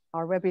on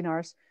our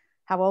webinars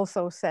have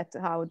also said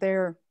how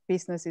their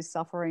business is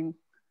suffering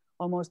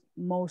almost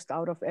most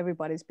out of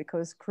everybody's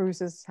because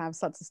cruises have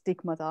such a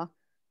stigmata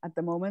at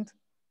the moment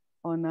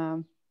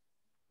on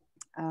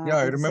yeah,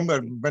 I remember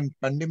safety. when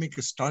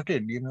pandemic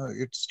started,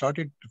 it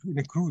started in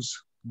a cruise.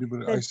 They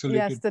were isolated.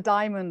 Yes, the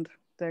Diamond.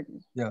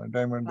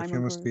 Diamond, the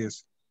famous cruise.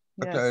 case.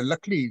 But Yes.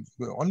 luckily,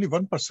 only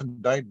one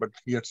person died, but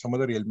he had some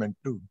other ailment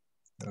too.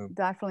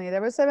 Definitely.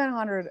 There were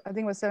 700, I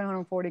think it was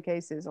 740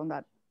 cases on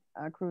that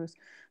cruise.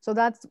 So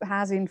that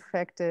has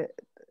infected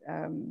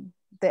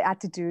the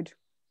attitude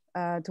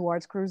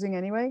towards cruising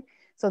anyway.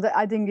 So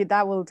I think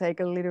that will take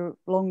a little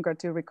longer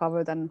to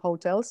recover than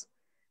hotels.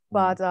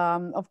 But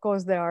of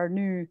course, there are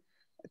new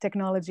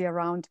technology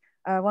around.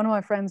 One of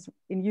my friends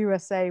in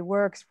USA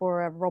works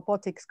for a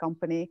robotics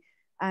company,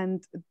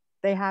 and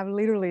they have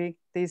literally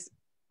these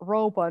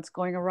robots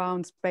going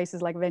around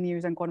spaces like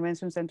venues and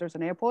convention centers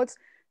and airports,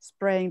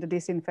 spraying the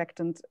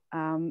disinfectant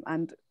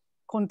and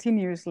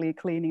continuously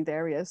cleaning the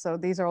areas. So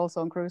these are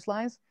also on cruise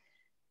lines.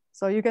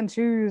 So you can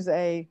choose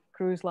a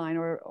cruise line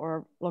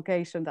or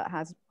location that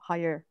has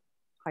higher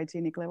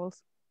hygienic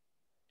levels.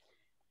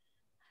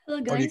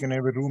 Hello, guys. Or you can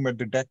have a room at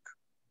the deck.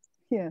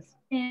 Yes.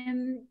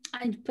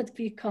 I put a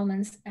few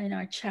comments in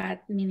our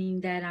chat,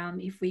 meaning that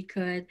if we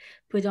could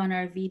put on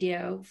our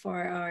video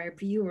for our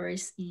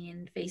viewers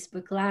in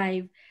Facebook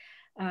Live,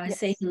 Yes.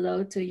 say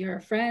hello to your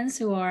friends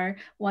who are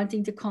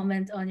wanting to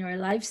comment on your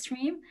live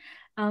stream.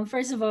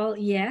 First of all,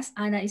 yes,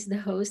 Anna is the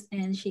host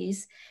and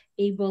she's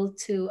able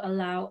to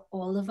allow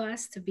all of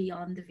us to be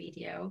on the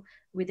video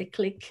with a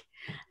click.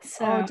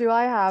 So, do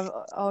I have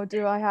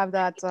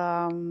that?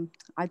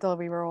 I thought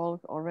we were all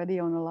already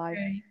on a live.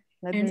 right.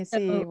 Let me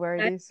see where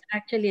it is.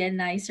 Actually a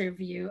nicer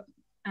view,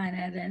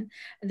 Anna,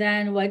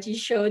 than what you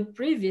showed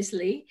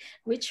previously,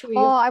 which we...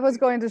 Oh, I was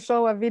going to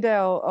show a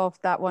video of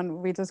that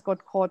one. We just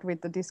got caught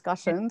with the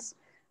discussions.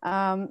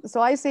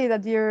 So I see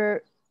that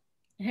you're...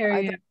 Here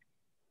you go.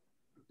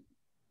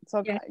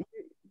 So yeah.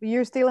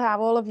 You still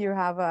have, all of you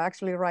have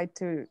actually right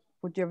to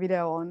put your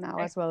video on now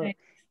as well,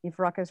 if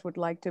Rakesh would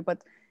like to.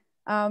 But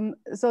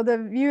so the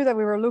view that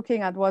we were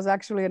looking at was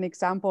actually an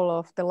example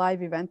of the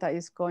live event that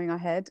is going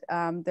ahead.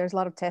 There's a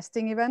lot of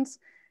testing events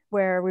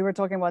where we were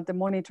talking about the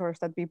monitors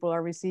that people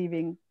are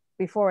receiving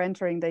before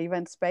entering the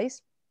event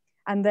space.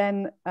 And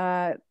then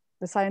the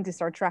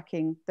scientists are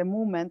tracking the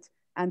movement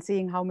and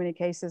seeing how many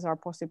cases are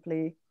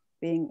possibly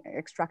being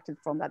extracted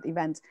from that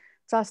event,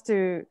 just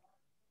to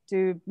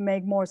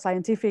make more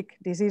scientific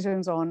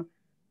decisions on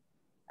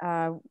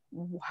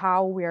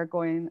how we are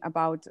going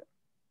about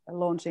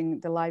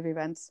launching the live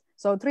events.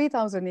 So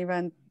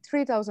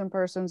 3,000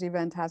 persons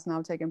event has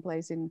now taken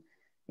place in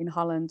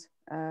Holland,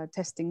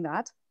 testing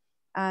that.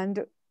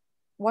 And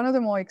one of the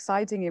more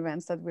exciting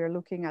events that we're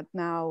looking at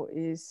now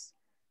is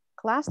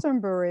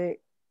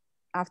Glastonbury,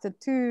 after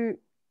 2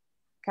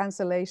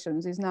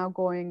 cancellations, is now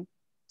going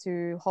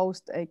to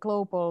host a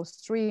global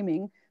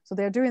streaming. So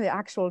they're doing the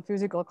actual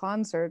physical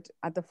concert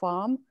at the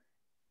farm,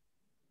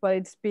 but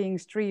it's being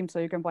streamed, so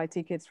you can buy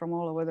tickets from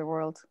all over the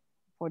world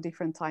for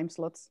different time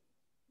slots.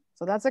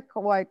 So that's a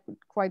quite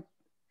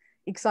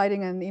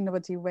exciting and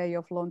innovative way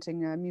of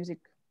launching music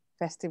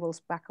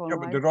festivals back online.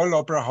 Yeah, but the Royal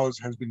Opera House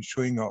has been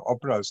showing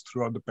operas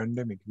throughout the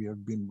pandemic. We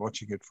have been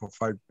watching it for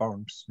 £5,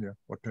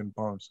 or £10.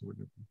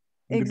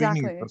 In the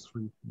beginning, it was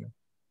free. Yeah.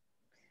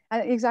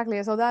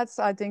 Exactly. So that's,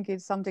 I think,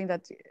 it's something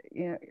that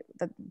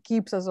that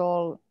keeps us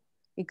all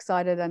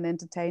excited and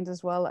entertained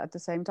as well at the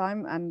same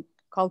time, and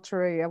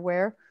culturally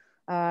aware.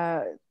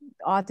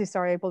 Artists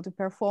are able to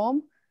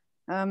perform.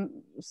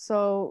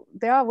 So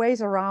there are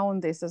ways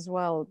around this as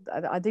well.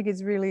 I think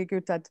it's really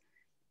good that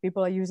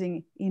people are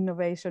using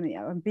innovation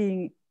and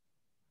being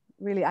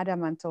really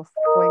adamant of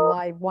going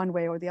live one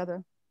way or the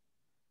other.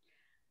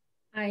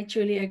 I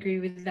truly agree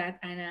with that,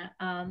 Anna.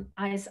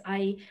 As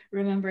I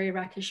remember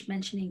Rakesh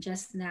mentioning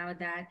just now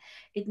that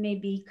it may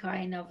be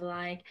kind of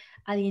like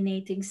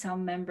alienating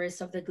some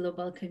members of the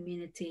global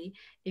community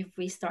if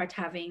we start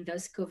having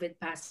those COVID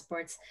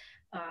passports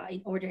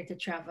in order to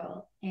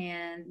travel.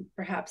 And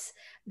perhaps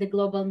the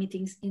global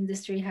meetings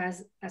industry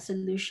has a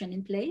solution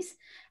in place.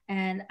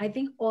 And I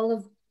think all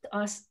of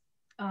us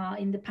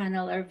in the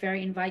panel are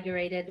very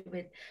invigorated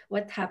with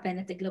what happened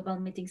at the global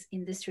meetings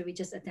industry we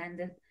just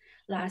attended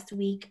last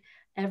week.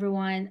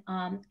 Everyone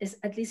is,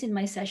 at least in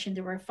my session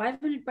there were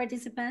 500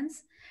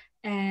 participants,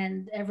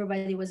 and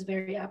everybody was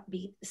very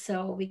upbeat,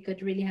 so we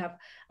could really have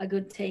a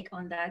good take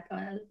on that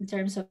in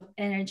terms of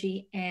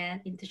energy and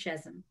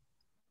enthusiasm.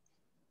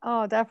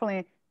 Oh,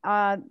 definitely.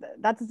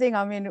 That's the thing.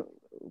 I mean,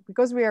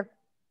 because we are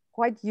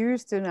quite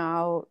used to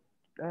now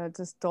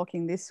just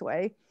talking this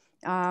way,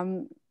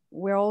 um,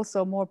 we're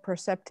also more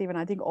perceptive and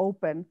I think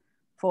open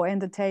for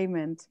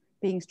entertainment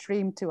being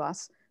streamed to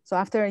us. So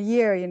after a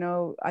year, you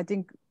know, I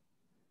think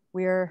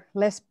we're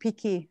less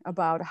picky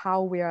about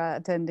how we are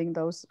attending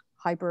those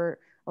hyper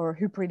or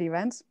hybrid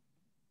events.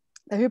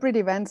 The hybrid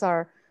events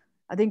are,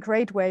 I think,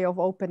 great way of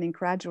opening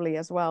gradually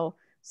as well.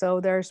 So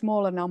there are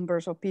smaller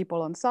numbers of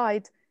people on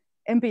site.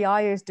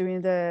 MPI is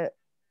doing the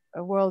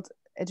World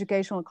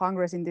Educational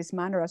Congress in this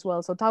manner as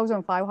well. So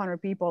 1,500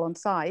 people on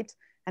site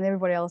and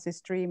everybody else is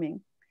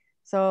streaming.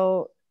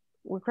 So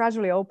we're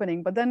gradually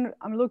opening. But then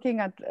I'm looking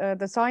at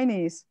the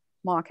Chinese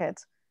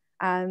market,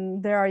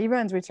 and there are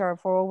events which are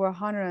for over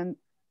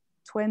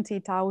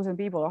 120,000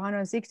 people or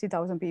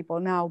 160,000 people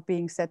now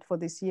being set for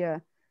this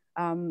year.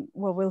 Well,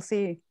 we'll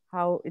see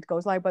how it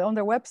goes like. But on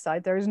their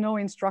website, there is no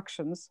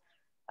instructions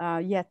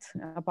yet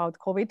about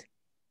COVID,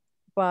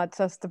 but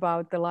just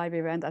about the live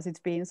event as it's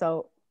been.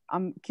 So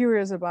I'm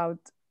curious about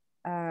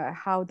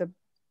how the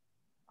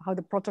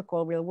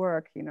protocol will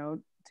work, you know,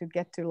 to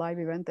get to live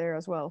event there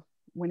as well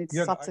when it's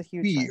Yeah, such a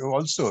huge ITB size.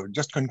 also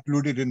just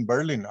concluded in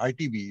Berlin.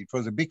 ITB, it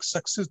was a big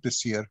success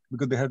this year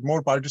because they had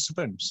more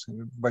participants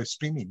by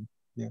streaming.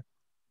 Yeah,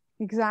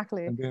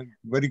 Exactly. and they had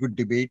very good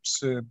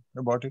debates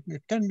about it.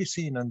 It can be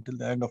seen until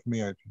the end of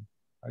May, I think.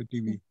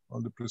 ITV, all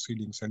the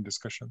proceedings and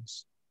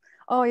discussions.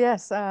 Oh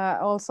yes,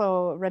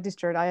 also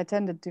registered. I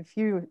attended a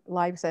few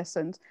live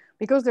sessions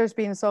because there's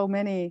been so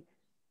many.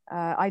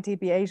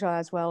 ITP Asia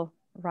as well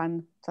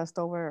ran just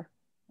over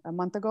a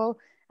month ago,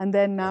 and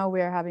then Yeah. now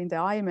we're having the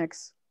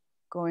IMEX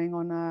going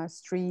on a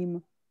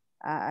stream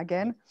Yeah.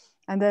 again,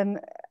 and then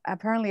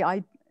apparently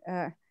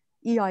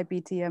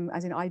EIPTM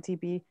as in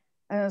ITP.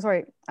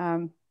 Sorry,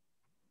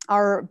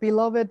 our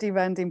beloved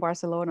event in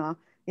Barcelona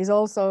is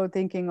also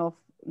thinking of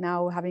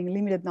now having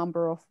limited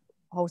number of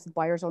hosted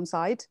buyers on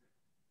site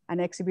and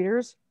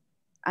exhibitors,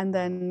 and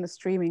then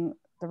streaming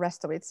the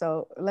rest of it.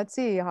 So let's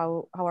see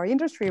how our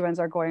industry events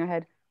are going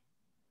ahead.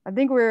 I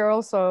think we're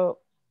also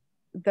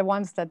the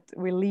ones that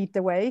will lead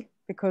the way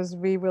because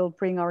we will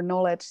bring our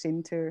knowledge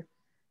into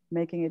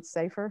making it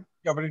safer.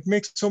 Yeah, but it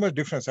makes so much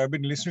difference. I've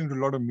been listening to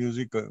a lot of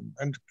music,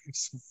 and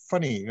it's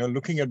funny, you know,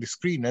 looking at the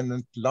screen. And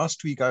then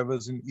last week I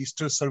was in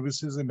Easter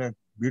services in a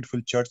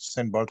beautiful church,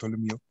 St.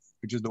 Bartholomew,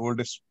 which is the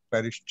oldest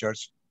parish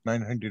church,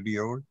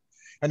 900-year-old.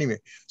 Anyway,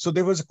 so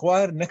there was a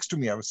choir next to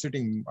me. I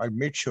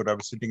made sure I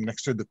was sitting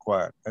next to the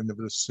choir, and there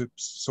was a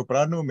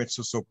soprano,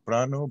 mezzo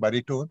soprano,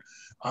 baritone.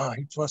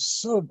 It was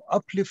so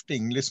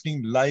uplifting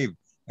listening live,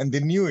 and they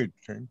knew it.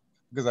 Right?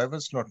 Because I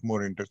was not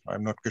more interested.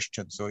 I'm not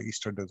Christian, so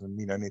Easter doesn't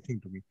mean anything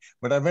to me.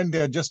 But I went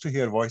there just to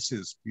hear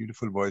voices,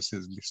 beautiful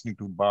voices, listening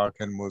to Bach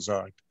and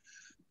Mozart,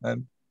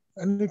 and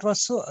and it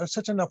was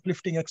such an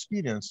uplifting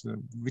experience,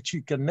 which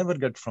you can never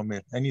get from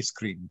any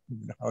screen.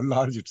 How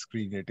large its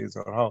screen it is,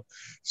 or how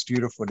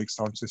stereophonic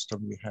sound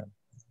system we have.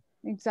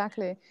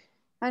 Exactly.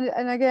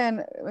 And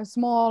again,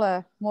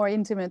 smaller, more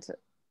intimate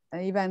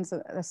events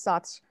as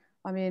such.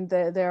 I mean,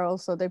 they're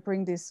also, they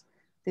bring this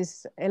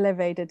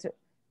elevated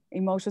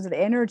emotions and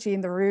energy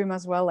in the room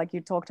as well, like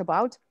you talked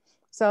about.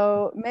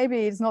 So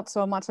maybe it's not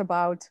so much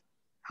about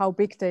how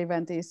big the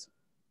event is,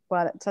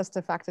 but just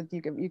the fact that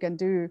you can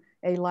do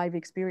a live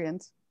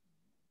experience.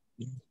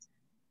 Yeah.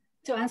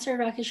 To answer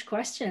Rakesh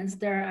questions,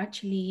 there are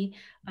actually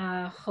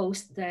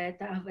hosts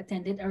that have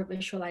attended our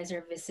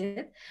visualizer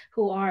visit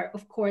who are,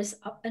 of course,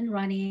 up and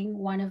running.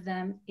 One of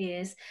them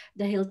is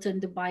the Hilton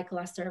Dubai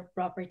cluster of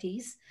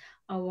properties.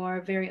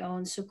 Our very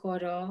own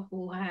Socorro,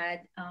 who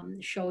had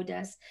showed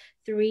us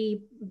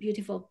three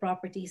beautiful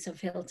properties of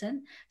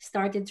Hilton,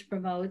 started to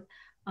promote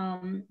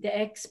the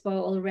expo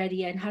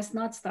already and has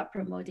not stopped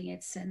promoting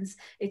it since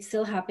it's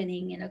still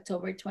happening in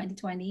October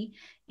 2020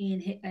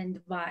 in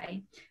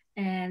Dubai.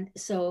 And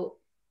so,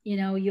 you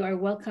know, you are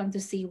welcome to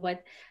see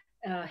what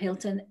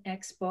Hilton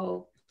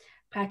Expo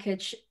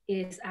package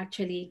is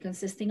actually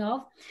consisting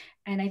of.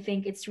 And I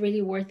think it's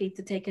really worth it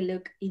to take a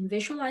look in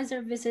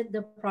Visualizer, visit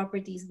the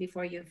properties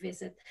before you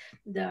visit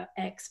the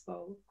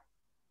expo.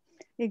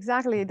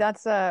 Exactly.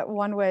 That's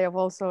one way of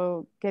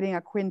also getting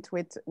acquainted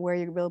with where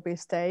you will be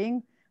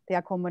staying, the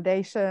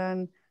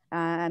accommodation,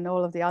 and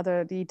all of the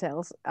other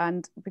details.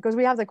 And because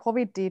we have the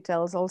COVID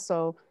details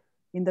also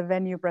in the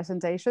venue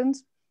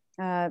presentations,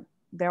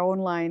 they're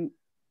online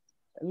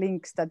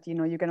links that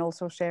you can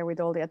also share with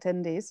all the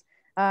attendees,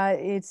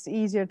 it's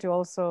easier to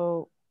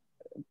also,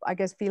 I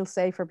guess, feel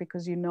safer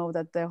because you know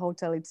that the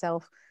hotel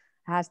itself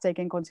has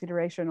taken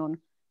consideration on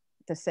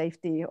the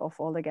safety of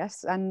all the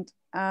guests. And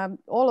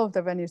all of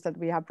the venues that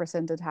we have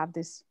presented have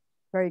this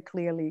very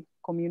clearly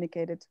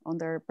communicated on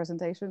their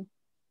presentation.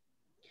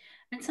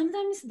 And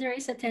sometimes there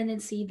is a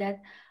tendency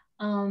that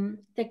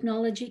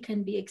technology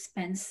can be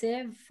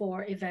expensive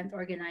for event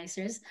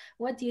organizers.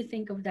 What do you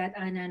think of that,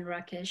 Anna and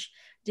Rakesh?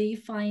 Do you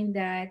find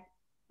that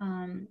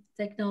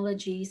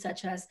technology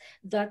such as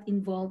that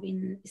involved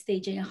in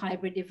staging a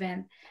hybrid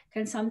event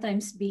can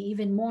sometimes be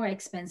even more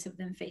expensive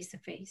than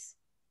face-to-face?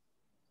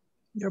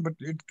 Yeah, but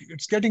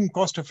it's getting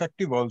cost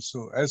effective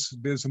also. As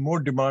there's more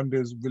demand,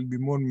 there will be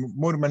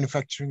more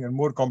manufacturing and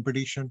more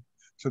competition.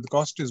 So the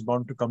cost is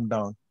bound to come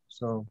down.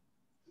 So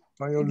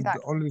I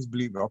always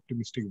believe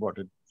optimistic about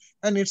it.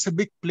 And it's a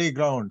big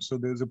playground. So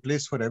there's a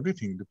place for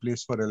everything. The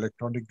place for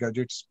electronic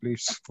gadgets,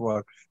 place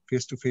for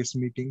face-to-face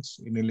meetings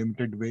in a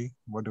limited way,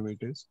 whatever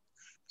it is.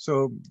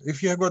 So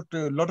if you have got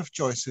a lot of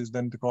choices,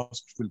 then the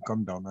cost will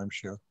come down, I'm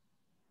sure.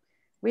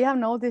 We have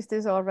noticed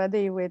this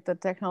already with the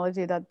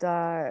technology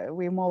that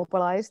we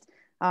mobilized.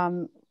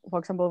 For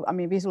example, I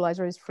mean,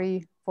 Visualizer is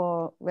free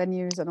for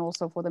venues and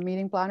also for the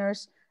meeting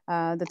planners.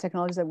 The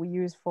technology that we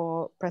use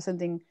for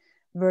presenting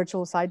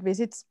virtual site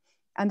visits.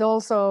 And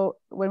also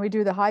when we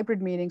do the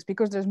hybrid meetings,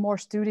 because there's more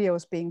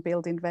studios being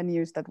built in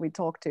venues that we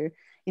talk to.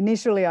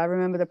 Initially, I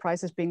remember the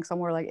prices being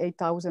somewhere like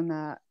 8,000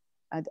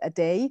 a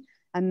day.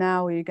 And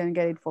now you can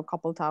get it for a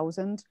couple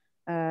thousand,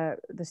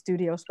 the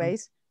studio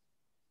space.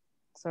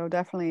 So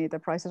definitely the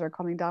prices are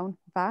coming down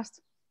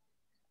fast.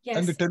 Yes.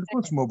 And the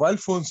telephones, mobile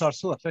phones are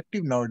so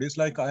effective nowadays.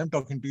 Like I am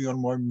talking to you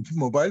on my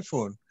mobile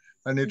phone,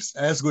 and it's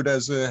as good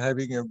as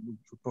having a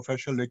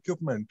professional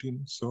equipment.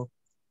 So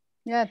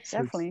yeah,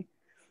 definitely.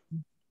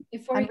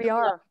 Before and we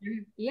are.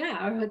 Yeah,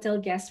 our hotel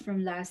guests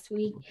from last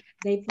week,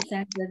 they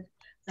presented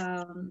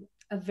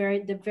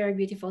the very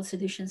beautiful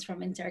solutions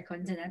from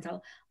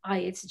Intercontinental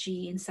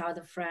IHG in south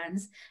of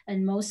France,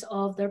 and most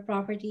of their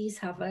properties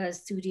have a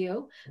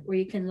studio where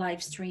you can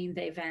live stream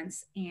the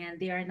events, and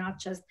they are not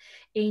just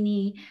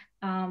any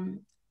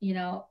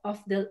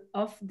off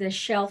the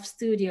shelf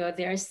studio.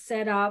 They're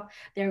set up,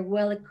 they're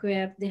well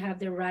equipped, they have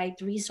the right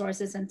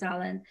resources and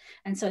talent,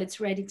 and so it's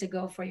ready to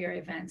go for your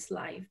events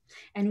live.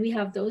 And we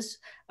have those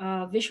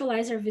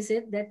visualizer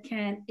visit that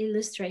can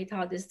illustrate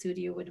how the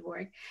studio would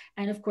work.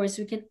 And of course,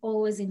 we can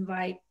always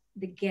invite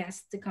the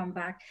guests to come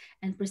back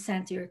and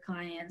present to your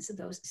clients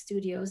those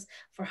studios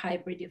for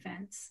hybrid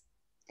events.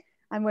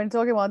 And when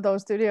talking about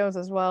those studios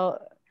as well,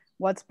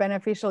 what's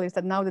beneficial is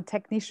that now the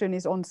technician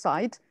is on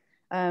site.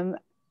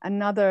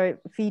 Another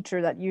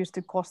feature that used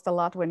to cost a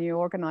lot when you're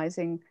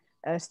organizing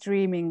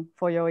streaming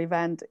for your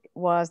event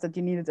was that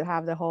you needed to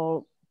have the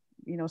whole,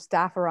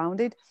 staff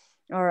around it,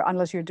 or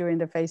unless you're doing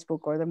the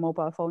Facebook or the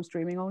mobile phone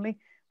streaming only.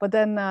 But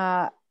then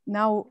now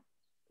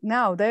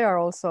they are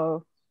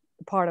also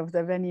part of the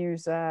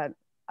venues.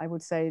 I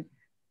would say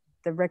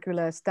the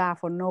regular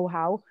staff or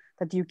know-how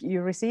that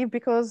you receive,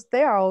 because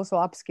they are also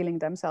upskilling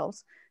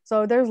themselves.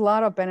 So there's a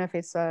lot of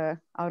benefits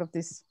out of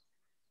this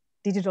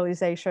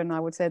digitalization, I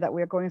would say, that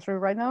we are going through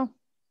right now.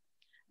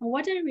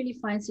 What I really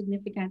find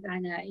significant,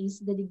 Anna,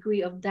 is the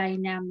degree of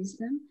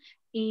dynamism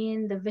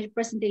in the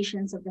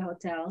presentations of the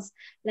hotels.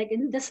 Like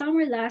in the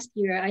summer last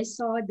year, I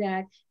saw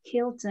that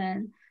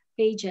Hilton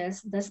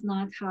pages does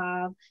not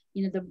have,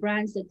 the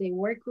brands that they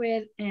work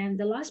with. And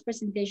the last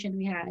presentation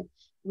we had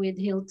with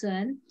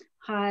Hilton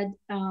had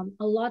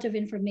a lot of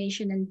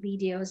information and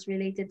videos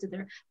related to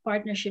their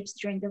partnerships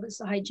during the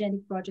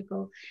hygienic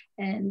protocol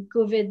and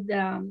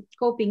COVID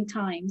coping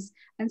times.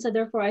 And so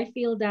therefore, I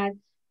feel that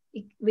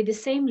with the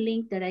same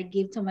link that I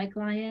give to my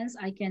clients,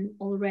 I can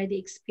already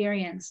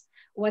experience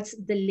what's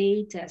the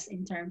latest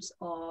in terms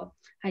of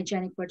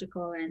hygienic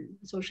protocol and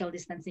social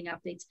distancing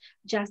updates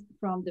just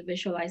from the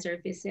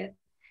visualizer visit.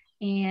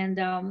 And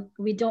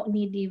we don't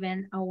need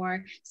even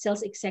our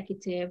sales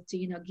executive to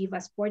give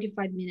us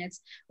 45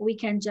 minutes. We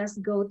can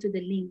just go to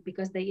the link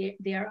because they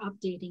are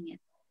updating it.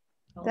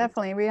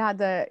 Definitely. We had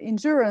the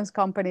insurance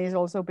companies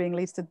also being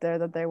listed there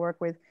that they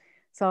work with.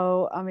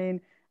 So I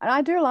mean, and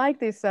I do like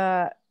this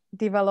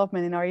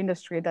development in our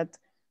industry, that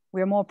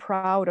we're more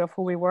proud of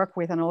who we work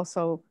with. And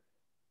also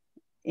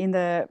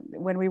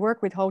when we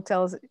work with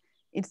hotels,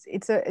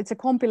 it's a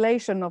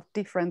compilation of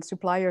different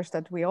suppliers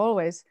that we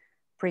always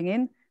bring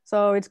in.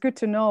 So it's good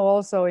to know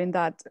also in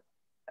that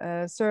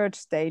search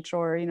stage,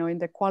 or in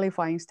the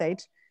qualifying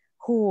stage,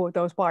 who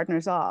those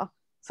partners are,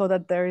 so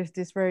that there is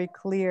this very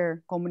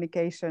clear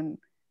communication.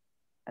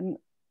 And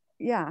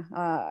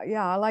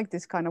I like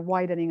this kind of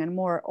widening and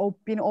more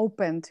being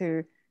open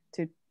to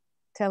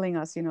telling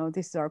us,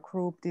 this is our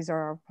group, these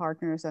are our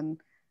partners and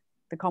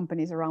the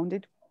companies around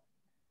it.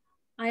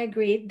 I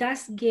agree. It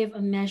does give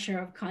a measure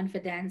of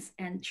confidence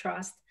and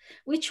trust,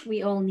 which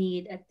we all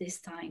need at these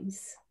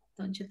times.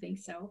 Don't you think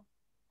so?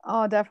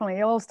 Oh, definitely.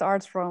 It all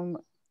starts from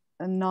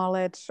a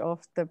knowledge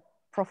of the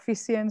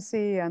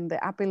proficiency and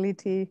the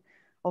ability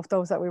of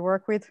those that we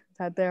work with,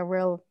 that they're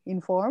well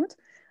informed.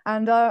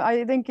 And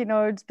I think,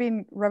 it's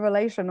been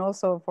revelation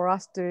also for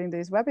us doing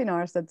these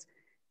webinars that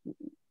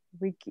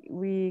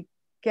we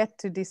get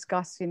to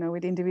discuss,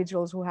 with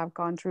individuals who have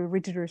gone through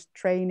rigorous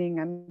training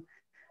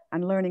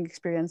and learning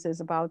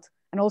experiences about,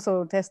 and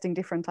also testing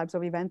different types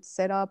of event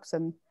setups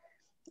and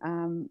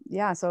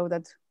so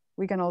that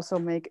we can also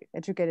make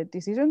educated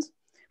decisions.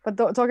 But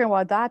talking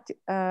about that,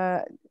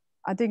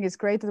 I think it's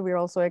great that we're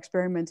also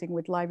experimenting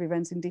with live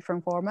events in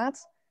different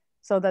formats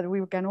so that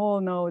we can all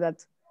know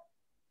that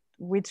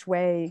which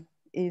way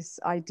is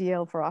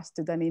ideal for us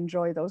to then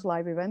enjoy those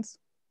live events.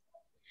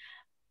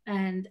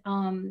 And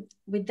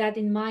with that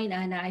in mind,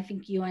 Anna, I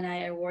think you and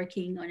I are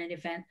working on an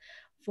event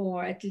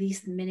for at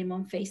least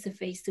minimum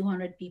face-to-face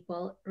 200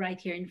 people right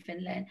here in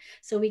Finland.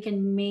 So we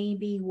can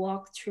maybe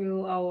walk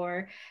through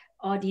our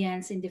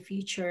audience in the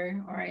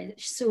future or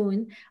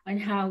soon on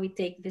how we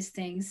take these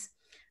things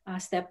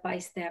step by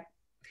step.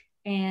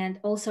 And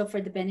also for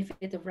the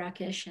benefit of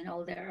Rakesh and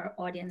all their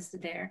audience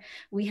there,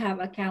 we have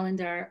a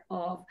calendar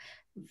of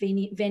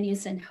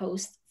venues and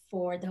hosts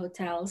for the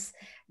hotels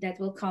that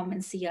will come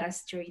and see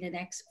us during the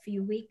next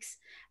few weeks.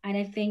 And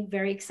I think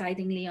very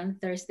excitingly on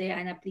Thursday,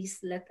 Anna, please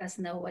let us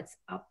know what's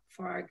up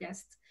for our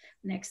guests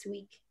next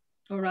week,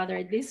 or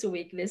rather this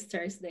week, this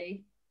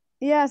Thursday.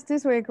 Yes,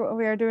 this week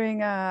we are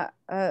doing a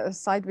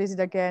site visit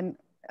again.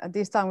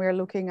 This time we are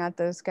looking at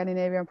the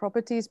Scandinavian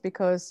properties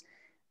because,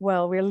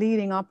 well, we're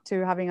leading up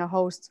to having a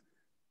host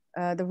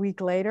the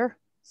week later.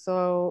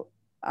 So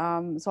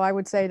I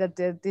would say that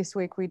this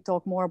week we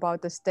talk more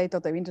about the state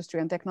of the industry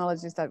and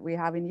technologies that we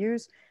have in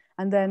use.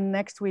 And then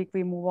next week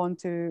we move on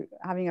to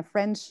having a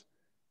French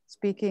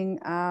speaking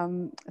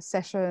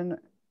session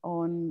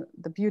on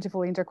the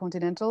beautiful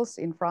intercontinentals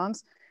in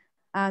France.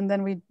 And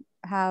then we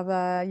have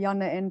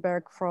Janne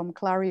Enberg from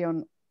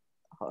Clarion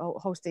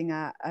hosting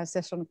a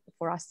session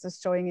for us,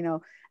 just showing,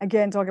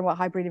 again, talking about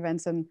hybrid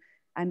events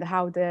and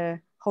how the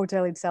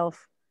hotel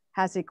itself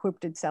has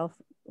equipped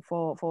itself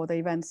for the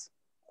events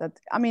that,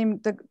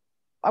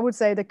 I would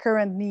say the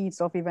current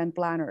needs of event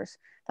planners.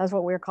 That's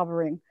what we're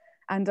covering.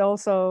 And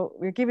also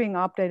we're giving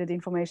updated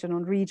information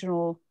on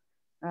regional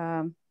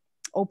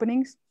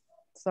openings.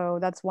 So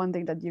that's one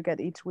thing that you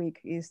get each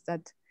week, is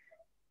that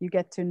you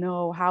get to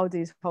know how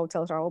these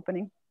hotels are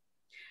opening.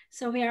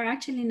 So we are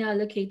actually now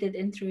located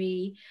in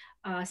 3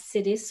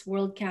 cities,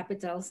 world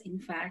capitals, in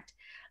fact.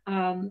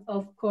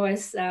 Of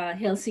course,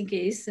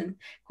 Helsinki isn't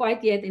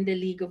quite yet in the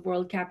league of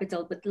world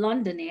capital, but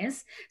London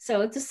is.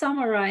 So to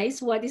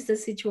summarize, what is the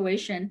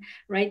situation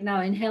right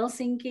now in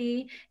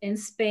Helsinki, in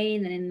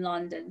Spain, and in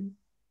London?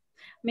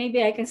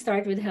 Maybe I can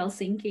start with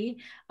Helsinki.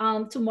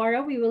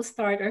 Tomorrow we will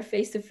start our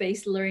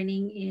face-to-face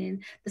learning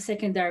in the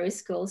secondary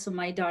school. So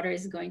my daughter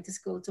is going to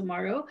school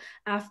tomorrow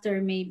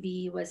after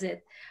maybe, was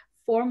it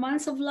 4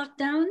 months of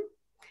lockdown?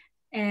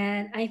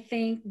 And I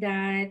think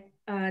that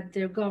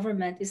the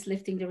government is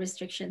lifting the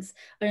restrictions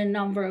on a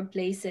number of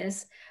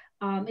places.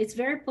 It's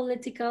very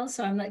political,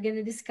 so I'm not going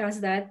to discuss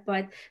that,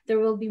 but there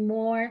will be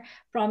more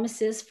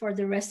promises for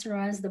the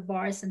restaurants, the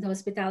bars, and the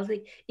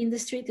hospitality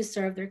industry to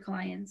serve their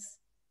clients.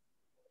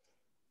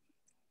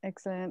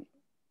 Excellent.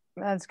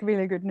 That's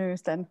really good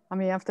news then.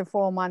 After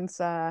 4 months,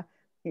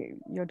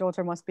 your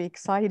daughter must be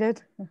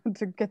excited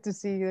to get to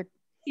see the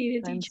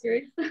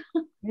teachers.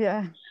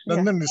 Yeah.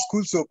 London, the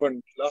schools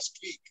opened last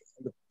week,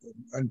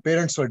 and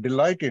parents were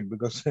delighted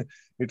because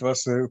it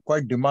was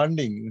quite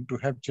demanding to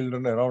have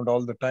children around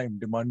all the time,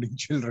 demanding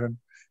children.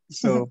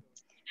 So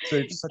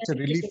it's such a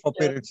relief for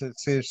parents.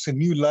 It's a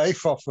new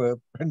life of a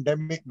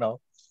pandemic now.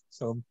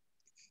 So,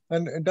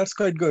 and that's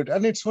quite good.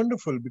 And it's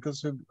wonderful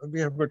because we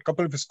have got a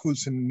couple of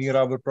schools near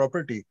our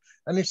property.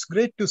 And it's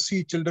great to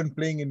see children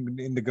playing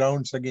in the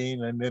grounds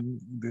again. And then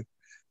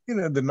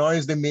the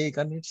noise they make,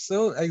 and it's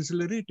so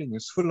exhilarating.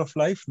 It's full of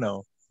life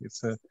now.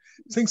 It's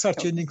things are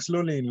changing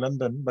slowly in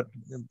London, but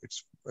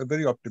it's a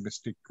very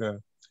optimistic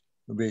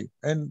way.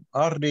 And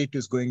our rate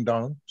is going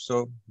down,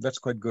 so that's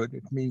quite good.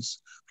 It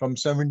means from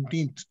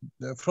 17th,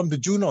 from the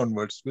June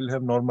onwards, we'll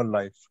have normal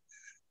life.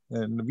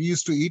 And we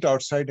used to eat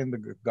outside in the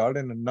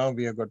garden, and now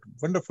we have got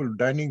wonderful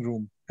dining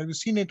room. Have you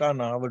seen it,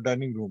 Anna? Our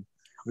dining room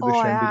with the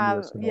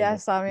chandeliers.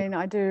 Yes,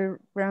 I do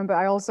remember.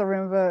 I also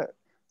remember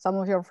some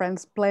of your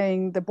friends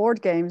playing the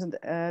board games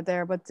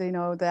there, but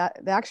the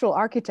actual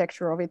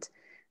architecture of it,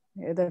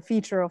 the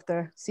feature of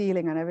the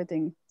ceiling and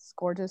everything, it's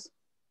gorgeous.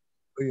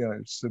 Yeah,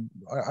 it's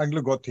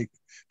Anglo-Gothic.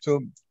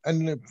 So,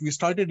 and we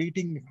started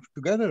eating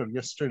together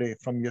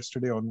from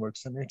yesterday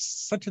onwards, and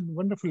it's such a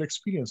wonderful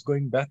experience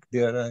going back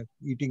there,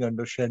 eating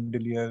under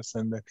chandeliers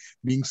and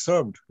being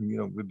served,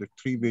 with the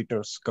 3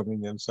 waiters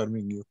coming and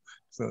serving you.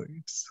 So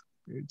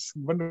it's a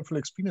wonderful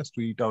experience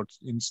to eat out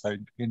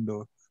inside,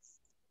 indoor.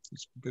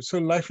 So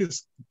life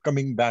is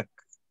coming back,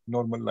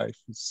 normal life,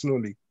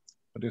 slowly,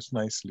 but it's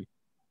nicely.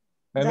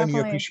 And then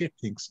you appreciate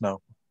things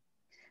now.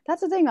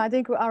 That's the thing. I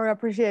think our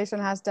appreciation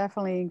has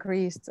definitely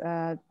increased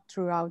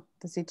throughout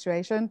the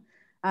situation.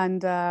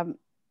 And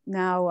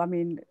now,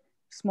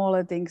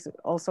 smaller things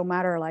also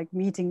matter, like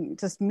meeting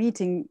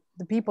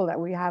the people that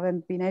we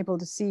haven't been able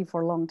to see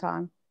for a long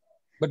time.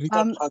 But we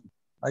can't hug.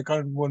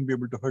 I won't be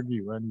able to hug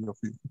you, any of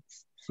you.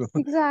 So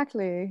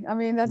Exactly. I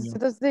mean, that's yeah.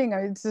 the thing.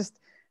 It's just,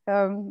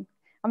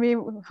 I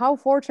mean, how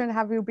fortunate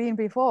have you been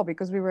before?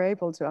 Because we were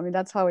able to. I mean,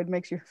 that's how it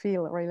makes you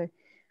feel, really.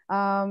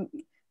 Um,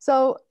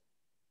 so,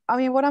 I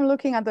mean, what I'm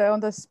looking at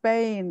on the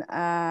Spain,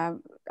 I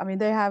mean,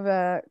 they have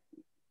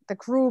the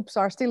groups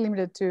are still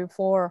limited to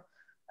four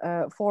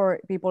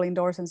people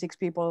indoors and 6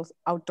 people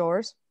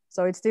outdoors.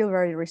 So it's still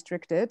very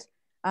restricted.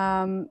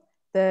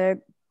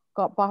 The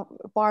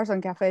bars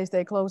and cafes,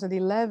 they close at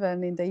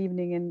 11 in the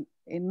evening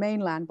in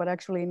mainland, but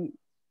actually in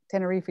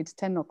Tenerife it's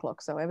 10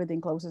 o'clock. So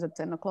everything closes at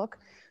 10 o'clock.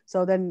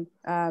 So then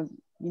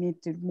you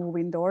need to move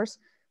indoors.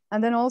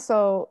 And then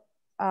also,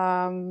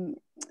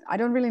 I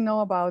don't really know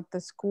about the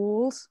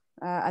schools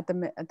at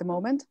the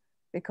moment,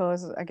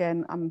 because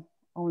again, I'm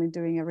only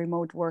doing a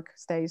remote work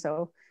stay.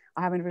 So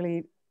I haven't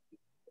really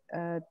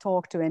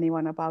talked to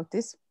anyone about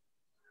this.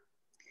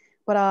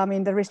 But I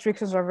mean, the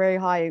restrictions are very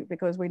high,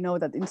 because we know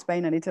that in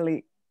Spain and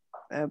Italy,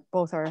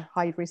 both are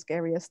high risk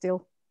areas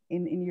still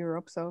in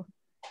Europe. So,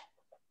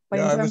 but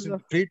Yeah, in I was terms in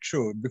of, trade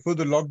show. Before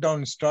the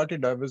lockdown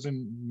started, I was in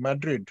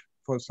Madrid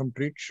for some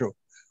trade show.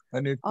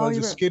 And it oh, was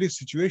you a were, scary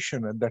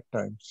situation at that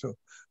time. So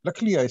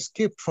luckily I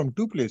escaped from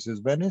 2 places,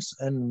 Venice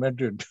and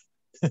Madrid.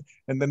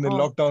 And then the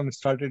oh, lockdown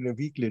started a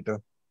week later.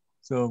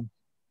 So,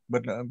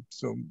 but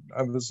so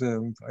I was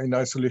in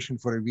isolation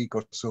for a week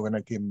or so when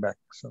I came back.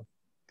 So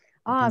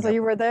nothing so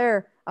you happened. were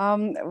there.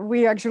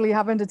 We actually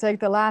happened to take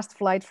the last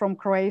flight from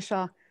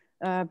Croatia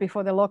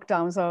before the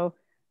lockdown. So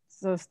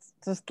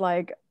just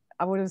like,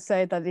 I would have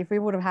said that if we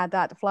would have had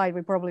that flight,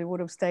 we probably would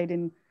have stayed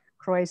in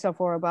Croatia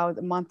for about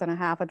a month and a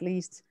half at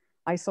least,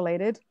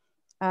 isolated.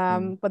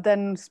 But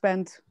then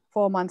spent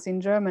 4 months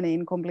in Germany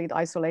in complete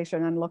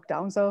isolation and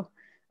lockdown. So,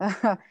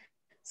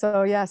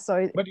 so yeah,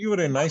 so But you were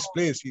in a nice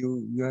place.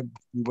 You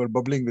were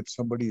bubbling with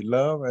somebody you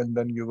love, and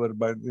then you were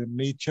by the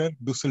nature,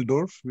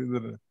 Dusseldorf with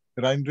the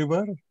Rhine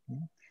River.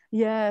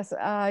 yes,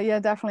 yeah,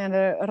 definitely in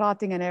the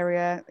Ratingen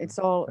area. It's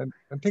all,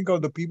 And think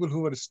of the people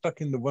who were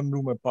stuck in the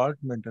one-room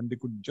apartment and they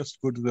could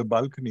just go to the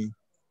balcony.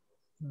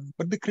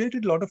 But they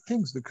created a lot of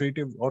things. They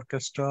created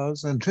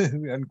orchestras and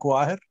and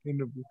choir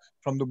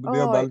from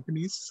their oh,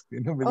 balconies,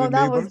 with the oh,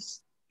 that was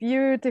neighbors.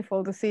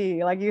 beautiful to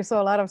see. Like, you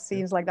saw a lot of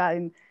scenes like that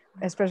in,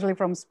 especially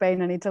from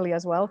Spain and Italy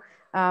as well.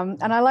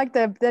 And I like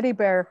the teddy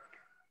bear,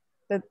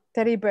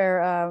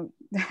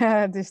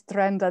 this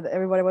trend that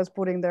everybody was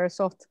putting their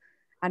soft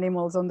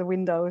animals on the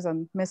windows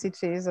and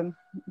messages, and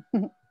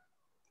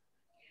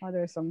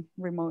there's some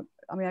remote.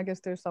 I mean, I guess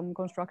there's some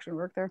construction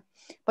work there,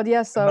 but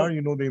yes. And now So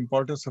you know the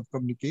importance of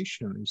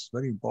communication. It's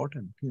very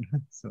important.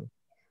 So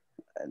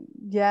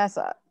yes,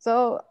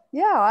 so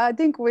yeah, I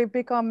think we've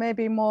become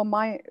maybe more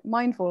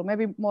mindful,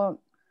 maybe more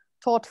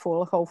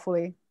thoughtful,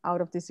 hopefully,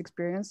 out of this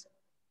experience.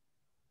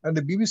 and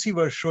the BBC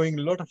was showing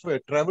a lot of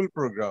travel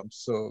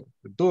programs. So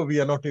though we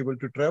are not able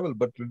to travel,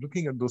 but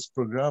looking at those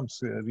programs,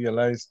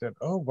 realized that,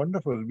 oh,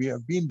 wonderful, we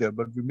have been there,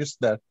 but we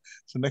missed that.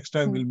 So next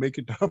time we'll make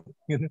it up.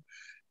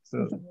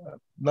 So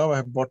now I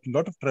have bought a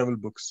lot of travel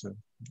books.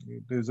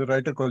 There's a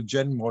writer called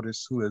Jen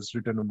Morris who has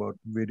written about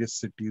various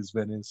cities,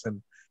 Venice,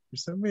 and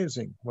it's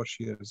amazing what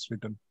she has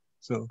written.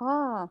 So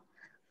Ah,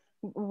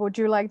 would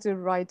you like to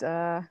write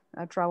a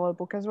travel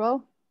book as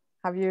well?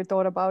 Have you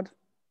thought about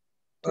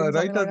doing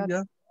something writer, like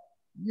that?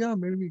 yeah,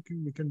 maybe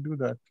we can do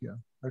that. Yeah,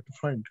 I have to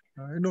find.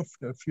 I know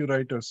a few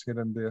writers here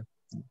and there.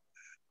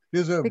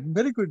 There's a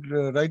very good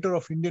writer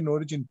of Indian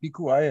origin,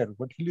 Piku Iyer,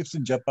 but he lives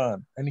in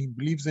Japan and he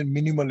believes in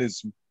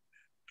minimalism.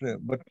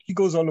 But he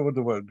goes all over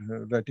the world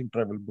writing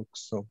travel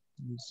books. So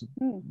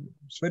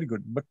it's very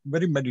good, but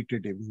very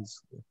meditative. His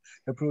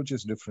approach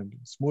is different.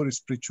 It's more a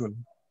spiritual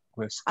I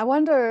quest.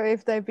 wonder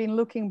if they've been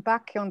looking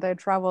back on their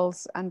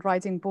travels and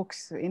writing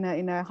books in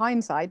a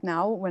hindsight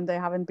now, when they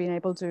haven't been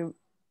able to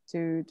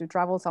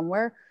travel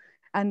somewhere,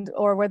 and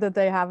or whether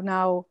they have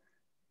now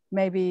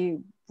maybe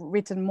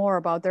written more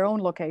about their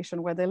own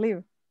location where they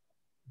live.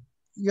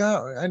 Yeah,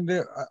 and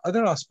the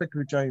other aspect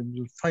which I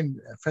find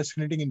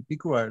fascinating in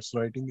Pico Ayer's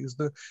writing is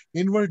the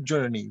inward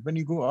journey. When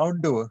you go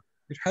outdoor,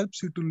 it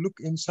helps you to look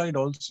inside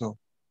also.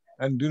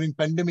 And during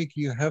pandemic,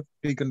 you have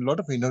taken a lot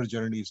of inner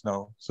journeys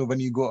now. So when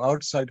you go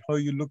outside, how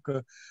you look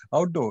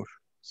outdoor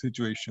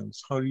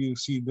situations, how you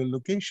see the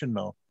location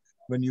now,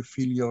 when you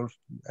feel you're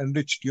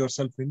enriched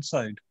yourself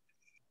inside.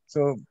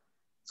 So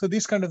so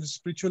these kind of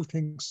spiritual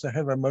things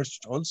have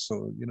emerged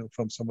also,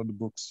 from some of the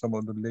books, some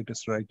of the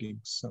latest writings.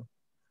 So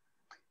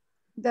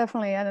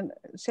Definitely, and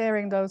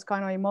sharing those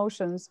kind of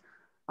emotions.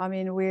 I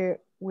mean,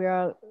 we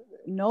are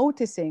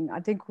noticing.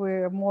 I think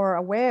we're more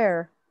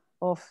aware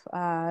of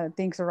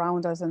things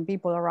around us and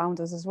people around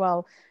us as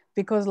well,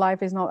 because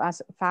life is not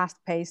as fast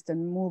paced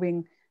and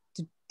moving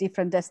to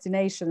different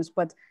destinations.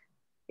 But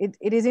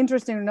it is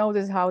interesting to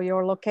notice how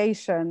your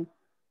location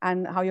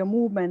and how your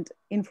movement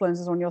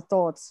influences on your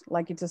thoughts,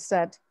 like you just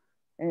said,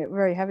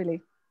 very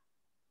heavily.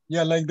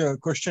 yeah, like the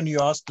question you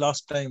asked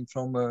last time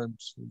from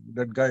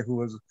that guy who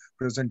was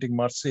presenting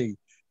Marseille.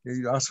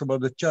 You asked about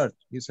the church.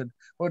 He said,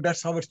 "Oh,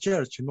 that's our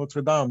church,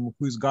 Notre Dame,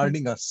 who is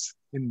guarding us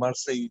in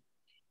Marseille."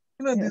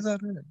 These Yes. are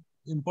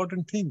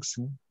important things.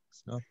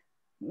 So,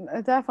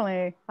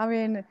 Definitely. I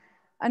mean,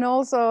 And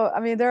also, I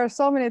mean, there are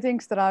so many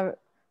things that I've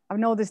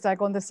noticed,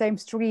 like on the same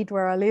street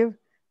where I live,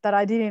 that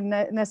I didn't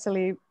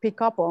necessarily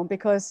pick up on,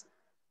 because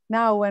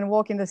now when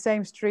walking the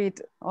same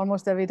street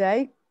almost every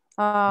day,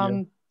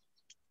 pay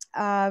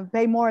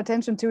more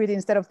attention to it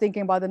instead of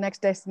thinking about the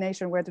next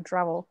destination where to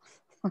travel.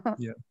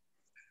 Yeah.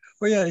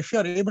 Oh yeah, if you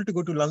are able to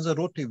go to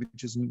Lanzarote,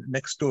 which is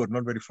next door,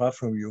 not very far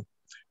from you,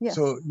 Yes.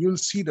 so you'll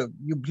see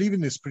you believe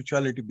in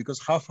spirituality, because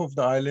half of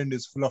the island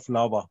is full of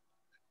lava.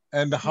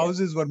 And the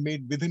houses were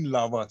made within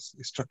lava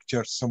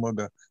structures, some of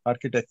the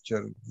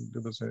architecture.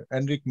 There was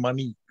Enric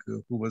Manik,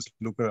 who was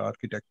local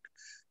architect.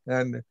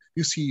 And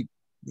you see,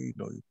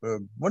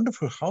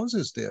 wonderful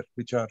houses there,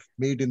 which are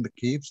made in the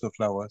caves of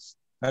lavas,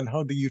 and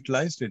how they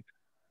utilized it,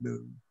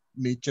 the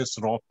nature's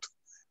wrath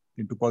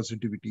into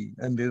positivity.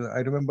 And I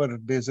remember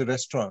there's a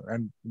restaurant,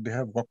 and they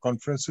have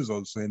conferences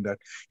also in that.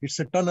 It's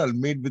a tunnel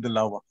made with the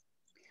lava.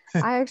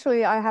 I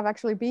have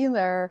actually been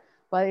there,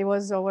 but it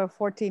was over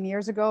 14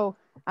 years ago,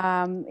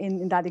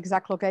 in that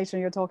exact location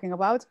you're talking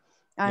about.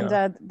 And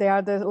there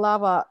are the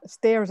lava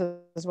stairs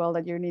as well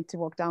that you need to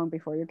walk down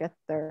before you get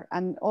there.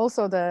 And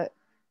also the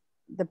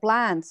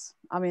plants,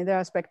 I mean, they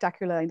are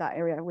spectacular in that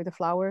area with the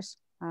flowers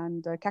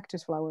and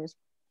cactus flowers.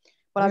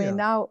 But I mean,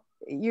 now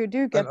you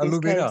do get and these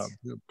aloe vera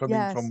caves.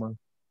 coming from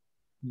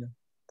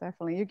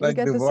definitely. You like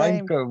get the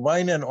same.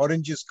 wine and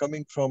oranges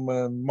coming from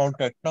Mount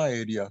Etna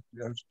area.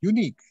 It's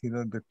unique.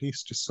 The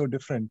taste is so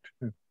different.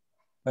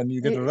 And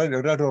you get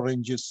red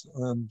oranges,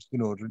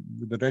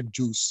 with the red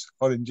juice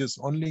oranges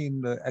only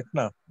in the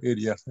Etna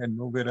area and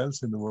nowhere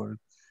else in the world.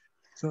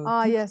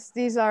 So yes,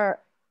 these are,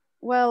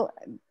 well,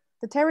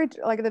 the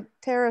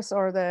terrace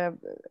or the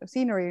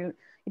scenery,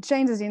 it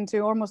changes into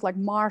almost like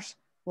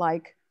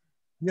marsh-like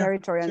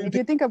territory. And if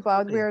you think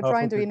about, we are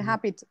trying to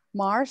inhabit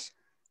marsh,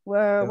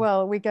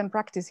 well, we can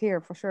practice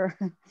here for sure.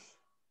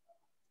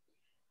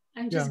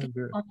 I'm just going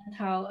to comment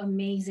how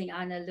amazing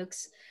Anna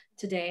looks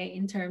today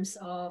in terms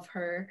of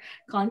her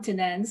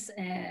continence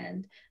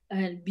and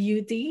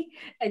beauty.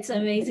 It's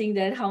amazing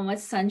that how much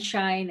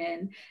sunshine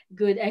and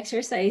good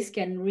exercise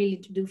can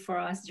really do for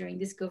us during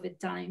these COVID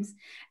times.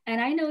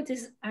 And I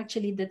noticed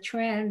actually the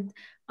trend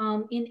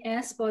in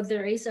Espoo,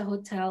 there is a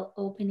hotel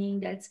opening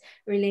that's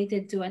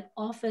related to an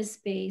office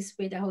space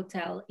with a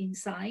hotel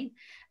inside.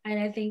 And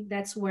I think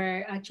that's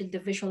where actually the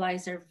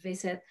Visualizer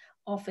Visit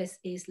office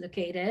is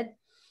located.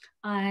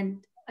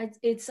 And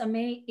it's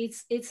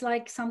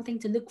like something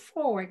to look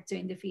forward to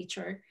in the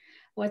future,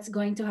 what's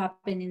going to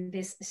happen in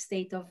this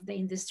state of the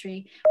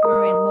industry,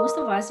 wherein most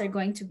of us are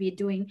going to be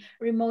doing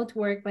remote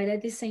work, but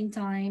at the same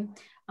time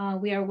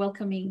we are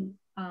welcoming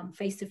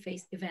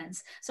face-to-face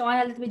events. So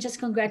Anna, let me just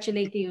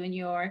congratulate you on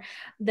your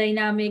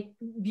dynamic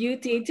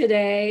beauty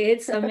today.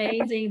 It's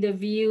amazing, the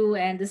view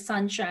and the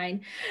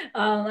sunshine.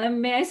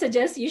 And may I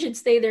suggest you should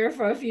stay there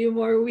for a few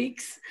more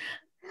weeks.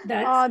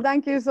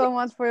 Thank you so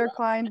much for your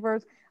kind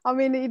words. I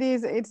mean,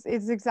 it's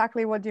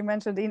exactly what you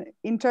mentioned.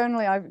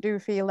 Internally, I do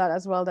feel that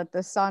as well, that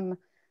the sun,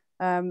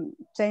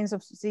 change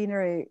of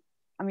scenery,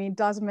 I mean,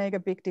 does make a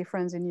big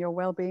difference in your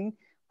well-being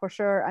for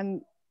sure.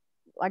 And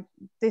like,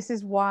 this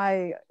is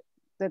why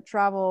the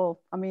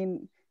travel, I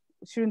mean,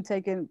 shouldn't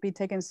be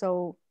taken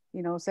so,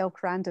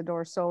 self-granted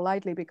or so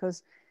lightly,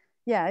 because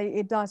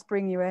it does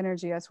bring you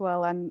energy as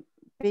well. And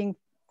being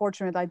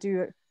fortunate, I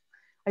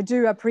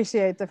do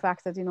appreciate the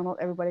fact that, not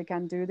everybody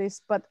can do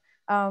this, but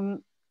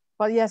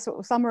yes,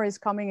 summer is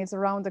coming. It's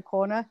around the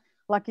corner.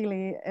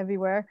 Luckily,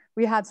 everywhere.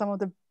 We had some of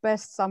the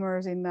best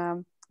summers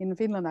in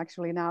Finland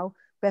actually now,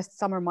 best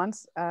summer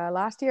months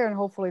last year, and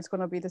hopefully it's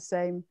going to be the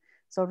same.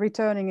 So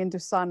returning into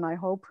sun, I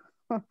hope.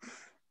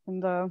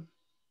 And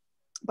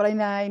but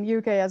in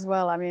UK as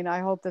well. I mean, I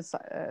hope that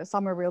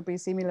summer will be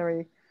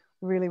similarly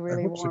really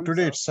warm. So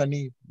today it's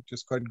sunny, which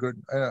is quite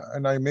good,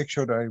 and I make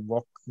sure I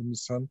walk in the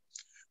sun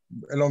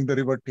along the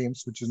river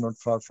Thames, which is not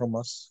far from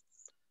us.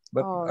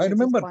 But I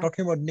remember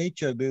talking about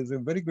nature. There's a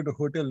very good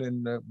hotel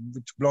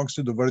which belongs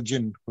to the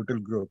Virgin Hotel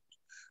Group,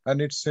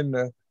 and it's in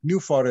New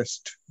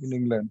Forest in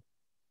England.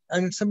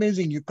 And it's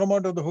amazing. You come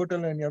out of the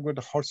hotel and you've got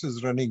the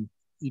horses running,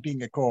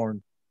 eating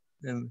acorn,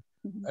 and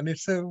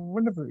it's a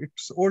wonderful.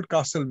 It's old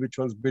castle which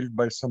was built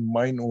by some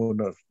mine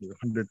owner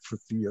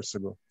 150 years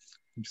ago.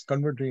 It's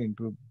converted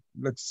into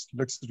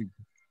luxury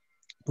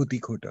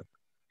boutique hotel.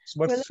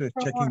 So what's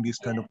checking these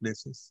kind of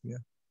places? Yeah.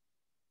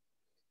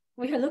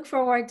 We look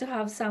forward to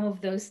have some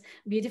of those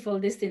beautiful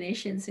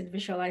destinations in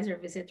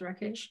Visualizer Visit,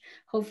 Rakesh.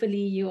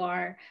 Hopefully you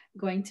are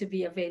going to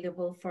be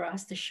available for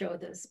us to show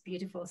those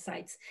beautiful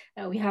sites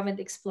that we haven't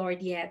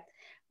explored yet.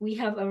 We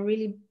have a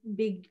really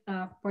big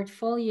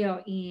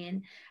portfolio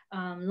in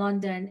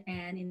London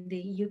and in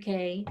the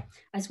UK,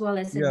 as well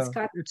as in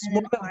Scotland. It's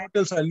more than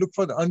hotels. I look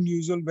for the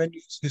unusual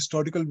venues,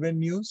 historical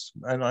venues,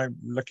 and I'm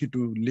lucky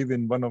to live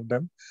in one of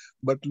them.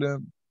 But,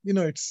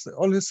 it's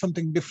always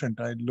something different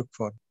I look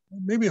for.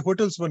 Maybe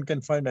hotels one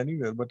can find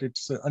anywhere, but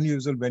it's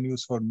unusual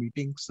venues for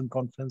meetings and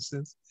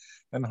conferences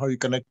and how you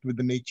connect with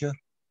the nature.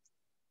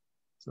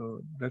 So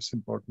that's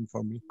important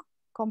for me.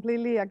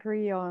 completely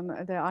agree on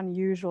the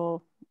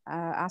unusual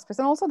aspects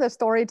and also the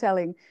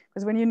storytelling,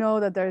 because when you know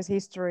that there's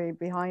history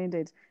behind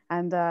it,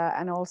 and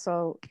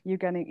also you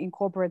can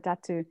incorporate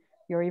that to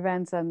your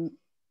events and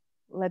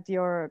let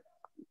your,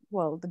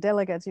 well, the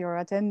delegates, your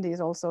attendees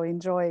also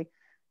enjoy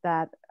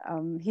that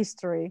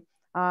history.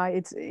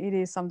 It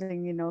is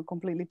something, you know,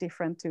 completely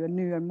different to a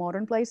new and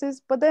modern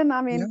places. But then,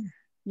 I mean, Yeah.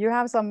 you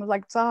have some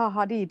like Zaha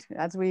Hadid,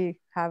 as we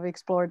have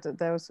explored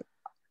those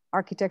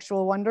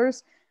architectural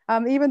wonders.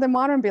 Even the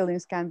modern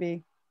buildings can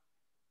be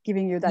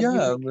giving you that Yeah,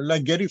 unique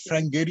like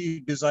experience. Gary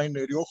designed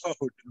a Rioja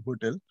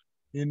hotel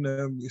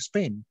in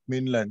Spain,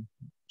 mainland.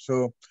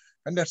 So,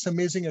 and that's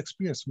amazing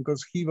experience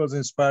because he was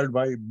inspired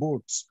by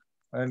boats.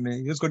 And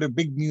he's got a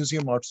big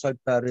museum outside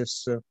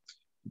Paris,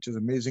 which is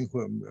amazing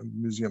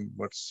museum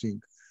worth seeing.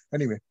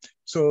 Anyway,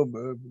 so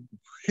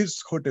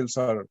his hotels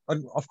are,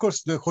 and of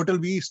course, the hotel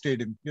we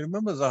stayed in. You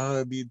remember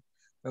Zaha Hadid,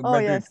 Oh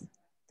Madrid? yes,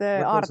 the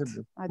What was it?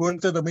 art, I think.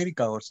 Puerto de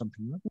America or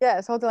something, no?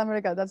 Yes, Hotel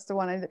America, that's the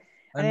one. And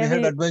And we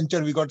had every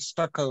adventure. We got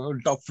stuck on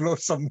top floor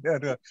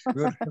somewhere.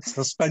 We were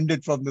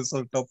suspended from this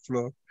top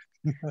floor.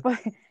 but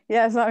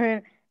yes, I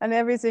mean, and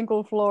every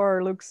single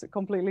floor looks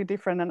completely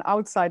different, and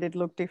outside it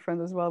looked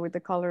different as well with the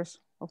colors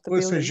of the Oh, so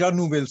buildings. Jean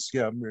Nouvel's,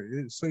 yeah.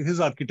 So his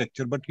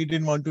architecture, but he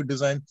didn't want to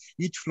design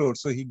each floor.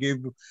 So he gave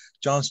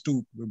chance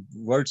to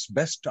world's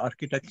best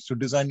architects to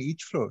design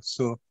each floor.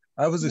 So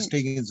I was Mm,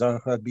 staying in Zaha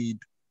Hadid,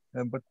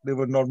 but there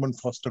were Norman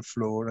Foster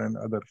floor and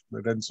other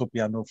Renzo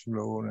Piano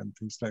floor and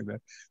things like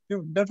that. You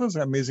know, that was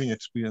an amazing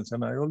experience,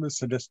 and I always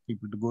suggest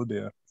people to go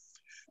there.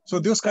 So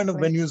those kind of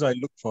exactly. venues I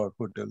look for,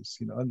 hotels,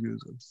 you know,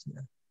 unusual.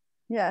 Yeah.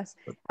 Yes,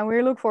 But and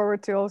we look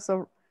forward to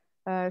also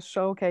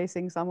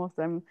showcasing some of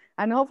them,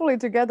 and hopefully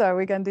together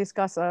we can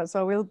discuss.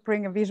 So we'll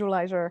bring a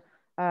visualizer,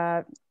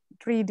 uh,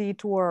 3D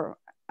tour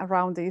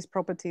around these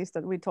properties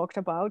that we talked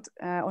about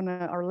on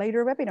our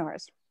later webinars,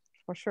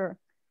 for sure.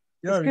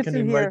 yeah, It's we good can to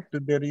invite hear.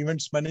 their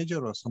events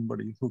manager or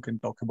somebody who can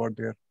talk about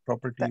their That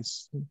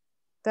properties.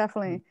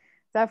 definitely,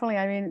 definitely.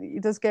 I mean,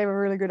 you just gave a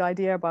really good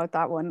idea about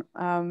that one.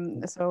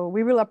 So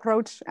we will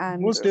approach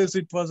and Those days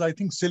it was, I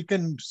think,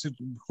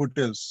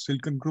 Hotels,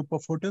 Silken Group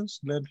of hotels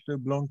that they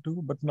belonged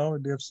to, but now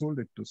they have sold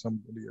it to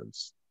somebody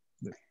else,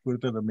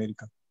 Puerto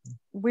America.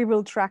 we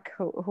will track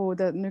who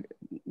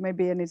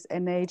maybe in its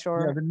NH Yeah,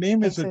 or the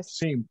name is the HS.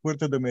 same,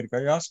 Puerto America.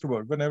 I asked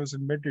about when I was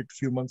in Madrid a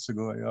few months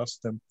ago. I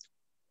asked them,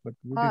 but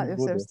we Ah, didn't yes,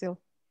 go there's there. still.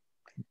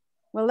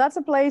 Well, that's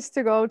a place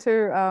to go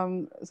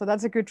to. So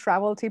that's a good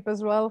travel tip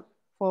as well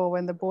for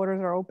when the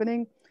borders are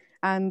opening.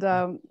 And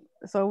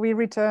so we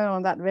return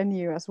on that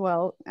venue as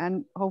well.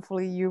 And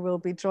hopefully you will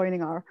be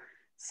joining our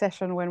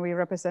session when we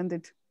represent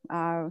it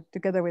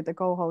together with the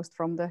co-host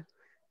from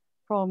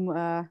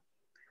uh,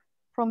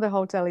 from the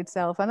hotel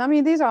itself. And I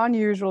mean, these are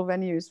unusual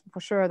venues for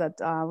sure that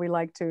we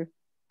like to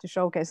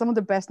showcase some of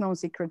the best known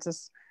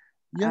secrets,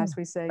 Yeah, as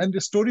we say. and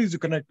the stories you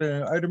connect.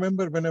 I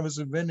remember when I was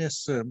in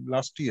Venice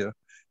last year,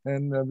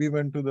 and we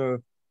went to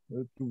the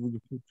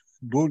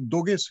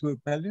Doge's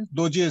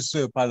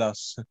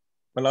Palace, Mm,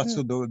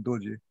 Palazzo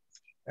Doge.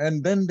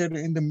 And then there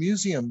in the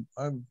museum,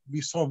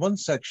 we saw one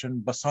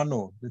section,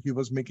 Bassano, that he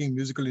was making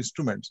musical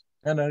instruments.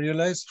 And I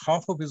realized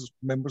half of his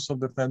members of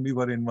the family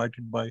were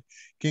invited by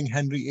King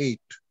Henry VIII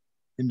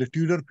in the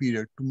Tudor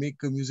period to make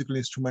musical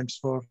instruments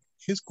for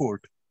his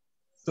court.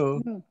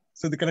 So, mm.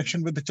 so the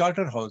connection with the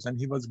Charter House, and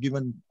he was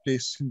given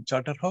place in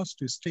Charter House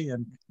to stay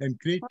and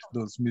create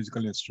those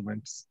musical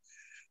instruments.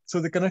 So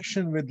the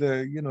connection with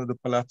the, you know, the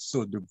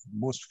Palazzo, the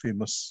most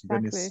famous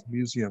Venice Exactly.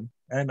 museum,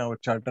 and our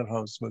Charter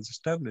House was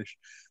established.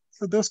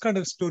 So those kind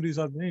of stories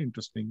are very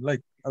interesting.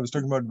 Like I was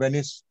talking about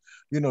Venice,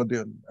 you know,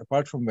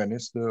 apart from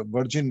Venice, the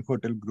Virgin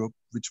Hotel Group,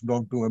 which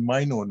belonged to a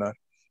mine owner,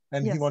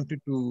 and he Yes.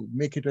 wanted to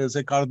make it as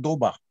a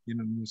Cordoba, you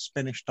know,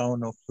 Spanish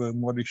town of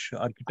Moorish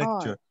Oh,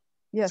 architecture.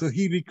 So yes.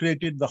 he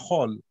recreated the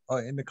hall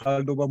in the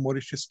Cordoba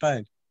Moorish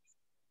style.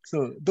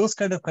 So those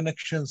kind of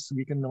connections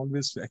we can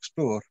always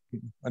explore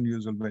in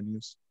unusual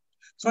venues.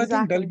 So I think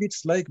Exactly.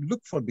 delegates like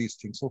look for these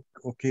things. So,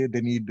 okay,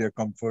 they need their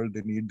comfort,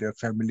 they need their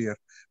familiar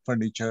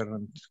furniture,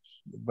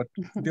 but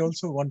they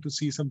also want to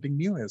see something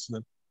new as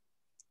well.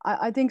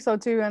 I think so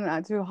too,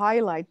 and to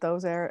highlight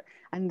those there,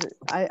 and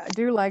I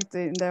do like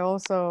they're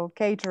also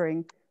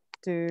catering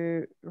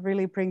to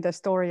really bring the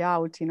story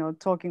out. You know,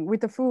 talking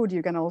with the food,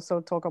 you can also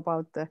talk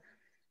about the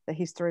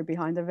history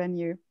behind the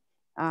venue,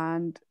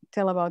 and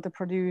tell about the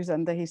produce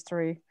and the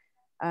history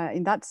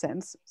in that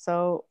sense.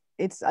 So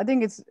I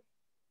think it's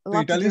a The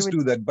lot to do Italians with.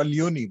 do that.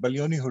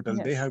 Baglioni Hotel,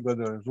 they Yes. have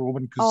the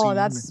Roman Oh, cuisine,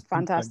 that's things like that.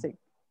 fantastic.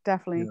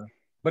 Definitely. Yeah.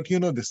 But you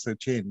know this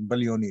chain,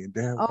 Baglioni,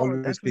 they have Oh,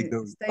 always take definitely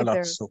the stayed there.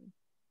 palazzo. Yes.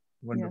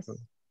 Wonderful.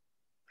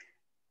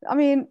 I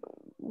mean,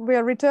 we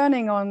are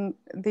returning on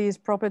these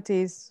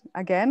properties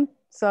again.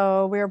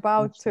 So we're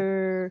about Absolutely.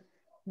 to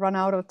run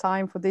out of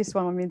time for this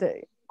one. I mean,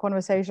 the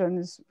conversation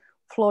is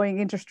flowing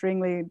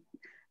interestingly.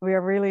 We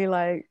are really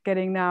like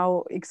getting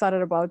now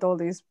excited about all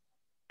these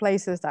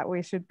places that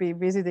we should be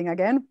visiting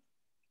again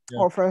Yeah.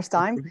 or first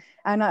time. Hopefully.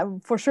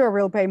 And for sure,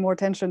 we'll pay more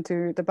attention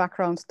to the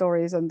background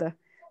stories and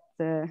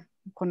the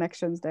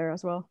connections there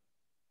as well.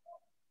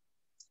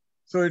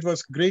 So it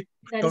was great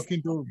That is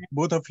talking to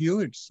both of you.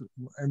 It's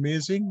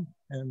amazing,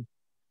 and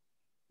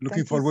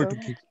looking Thank you forward so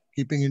to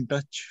keeping in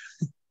touch.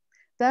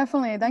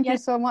 Definitely. Thank you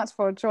yes. so much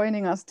for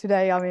joining us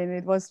today. I mean,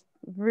 it was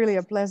really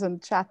a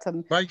pleasant chat.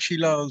 And Bye,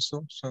 Sheila,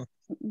 also. So,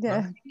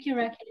 yeah, Thank you,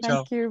 Rakesh.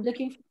 ciao. thank you.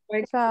 Looking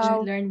forward to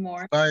Ciao. learn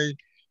more. Bye.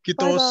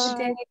 Bye Kitos.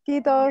 bye.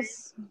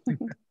 Kiitos.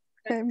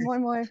 Moi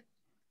moi.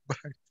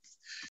 Bye.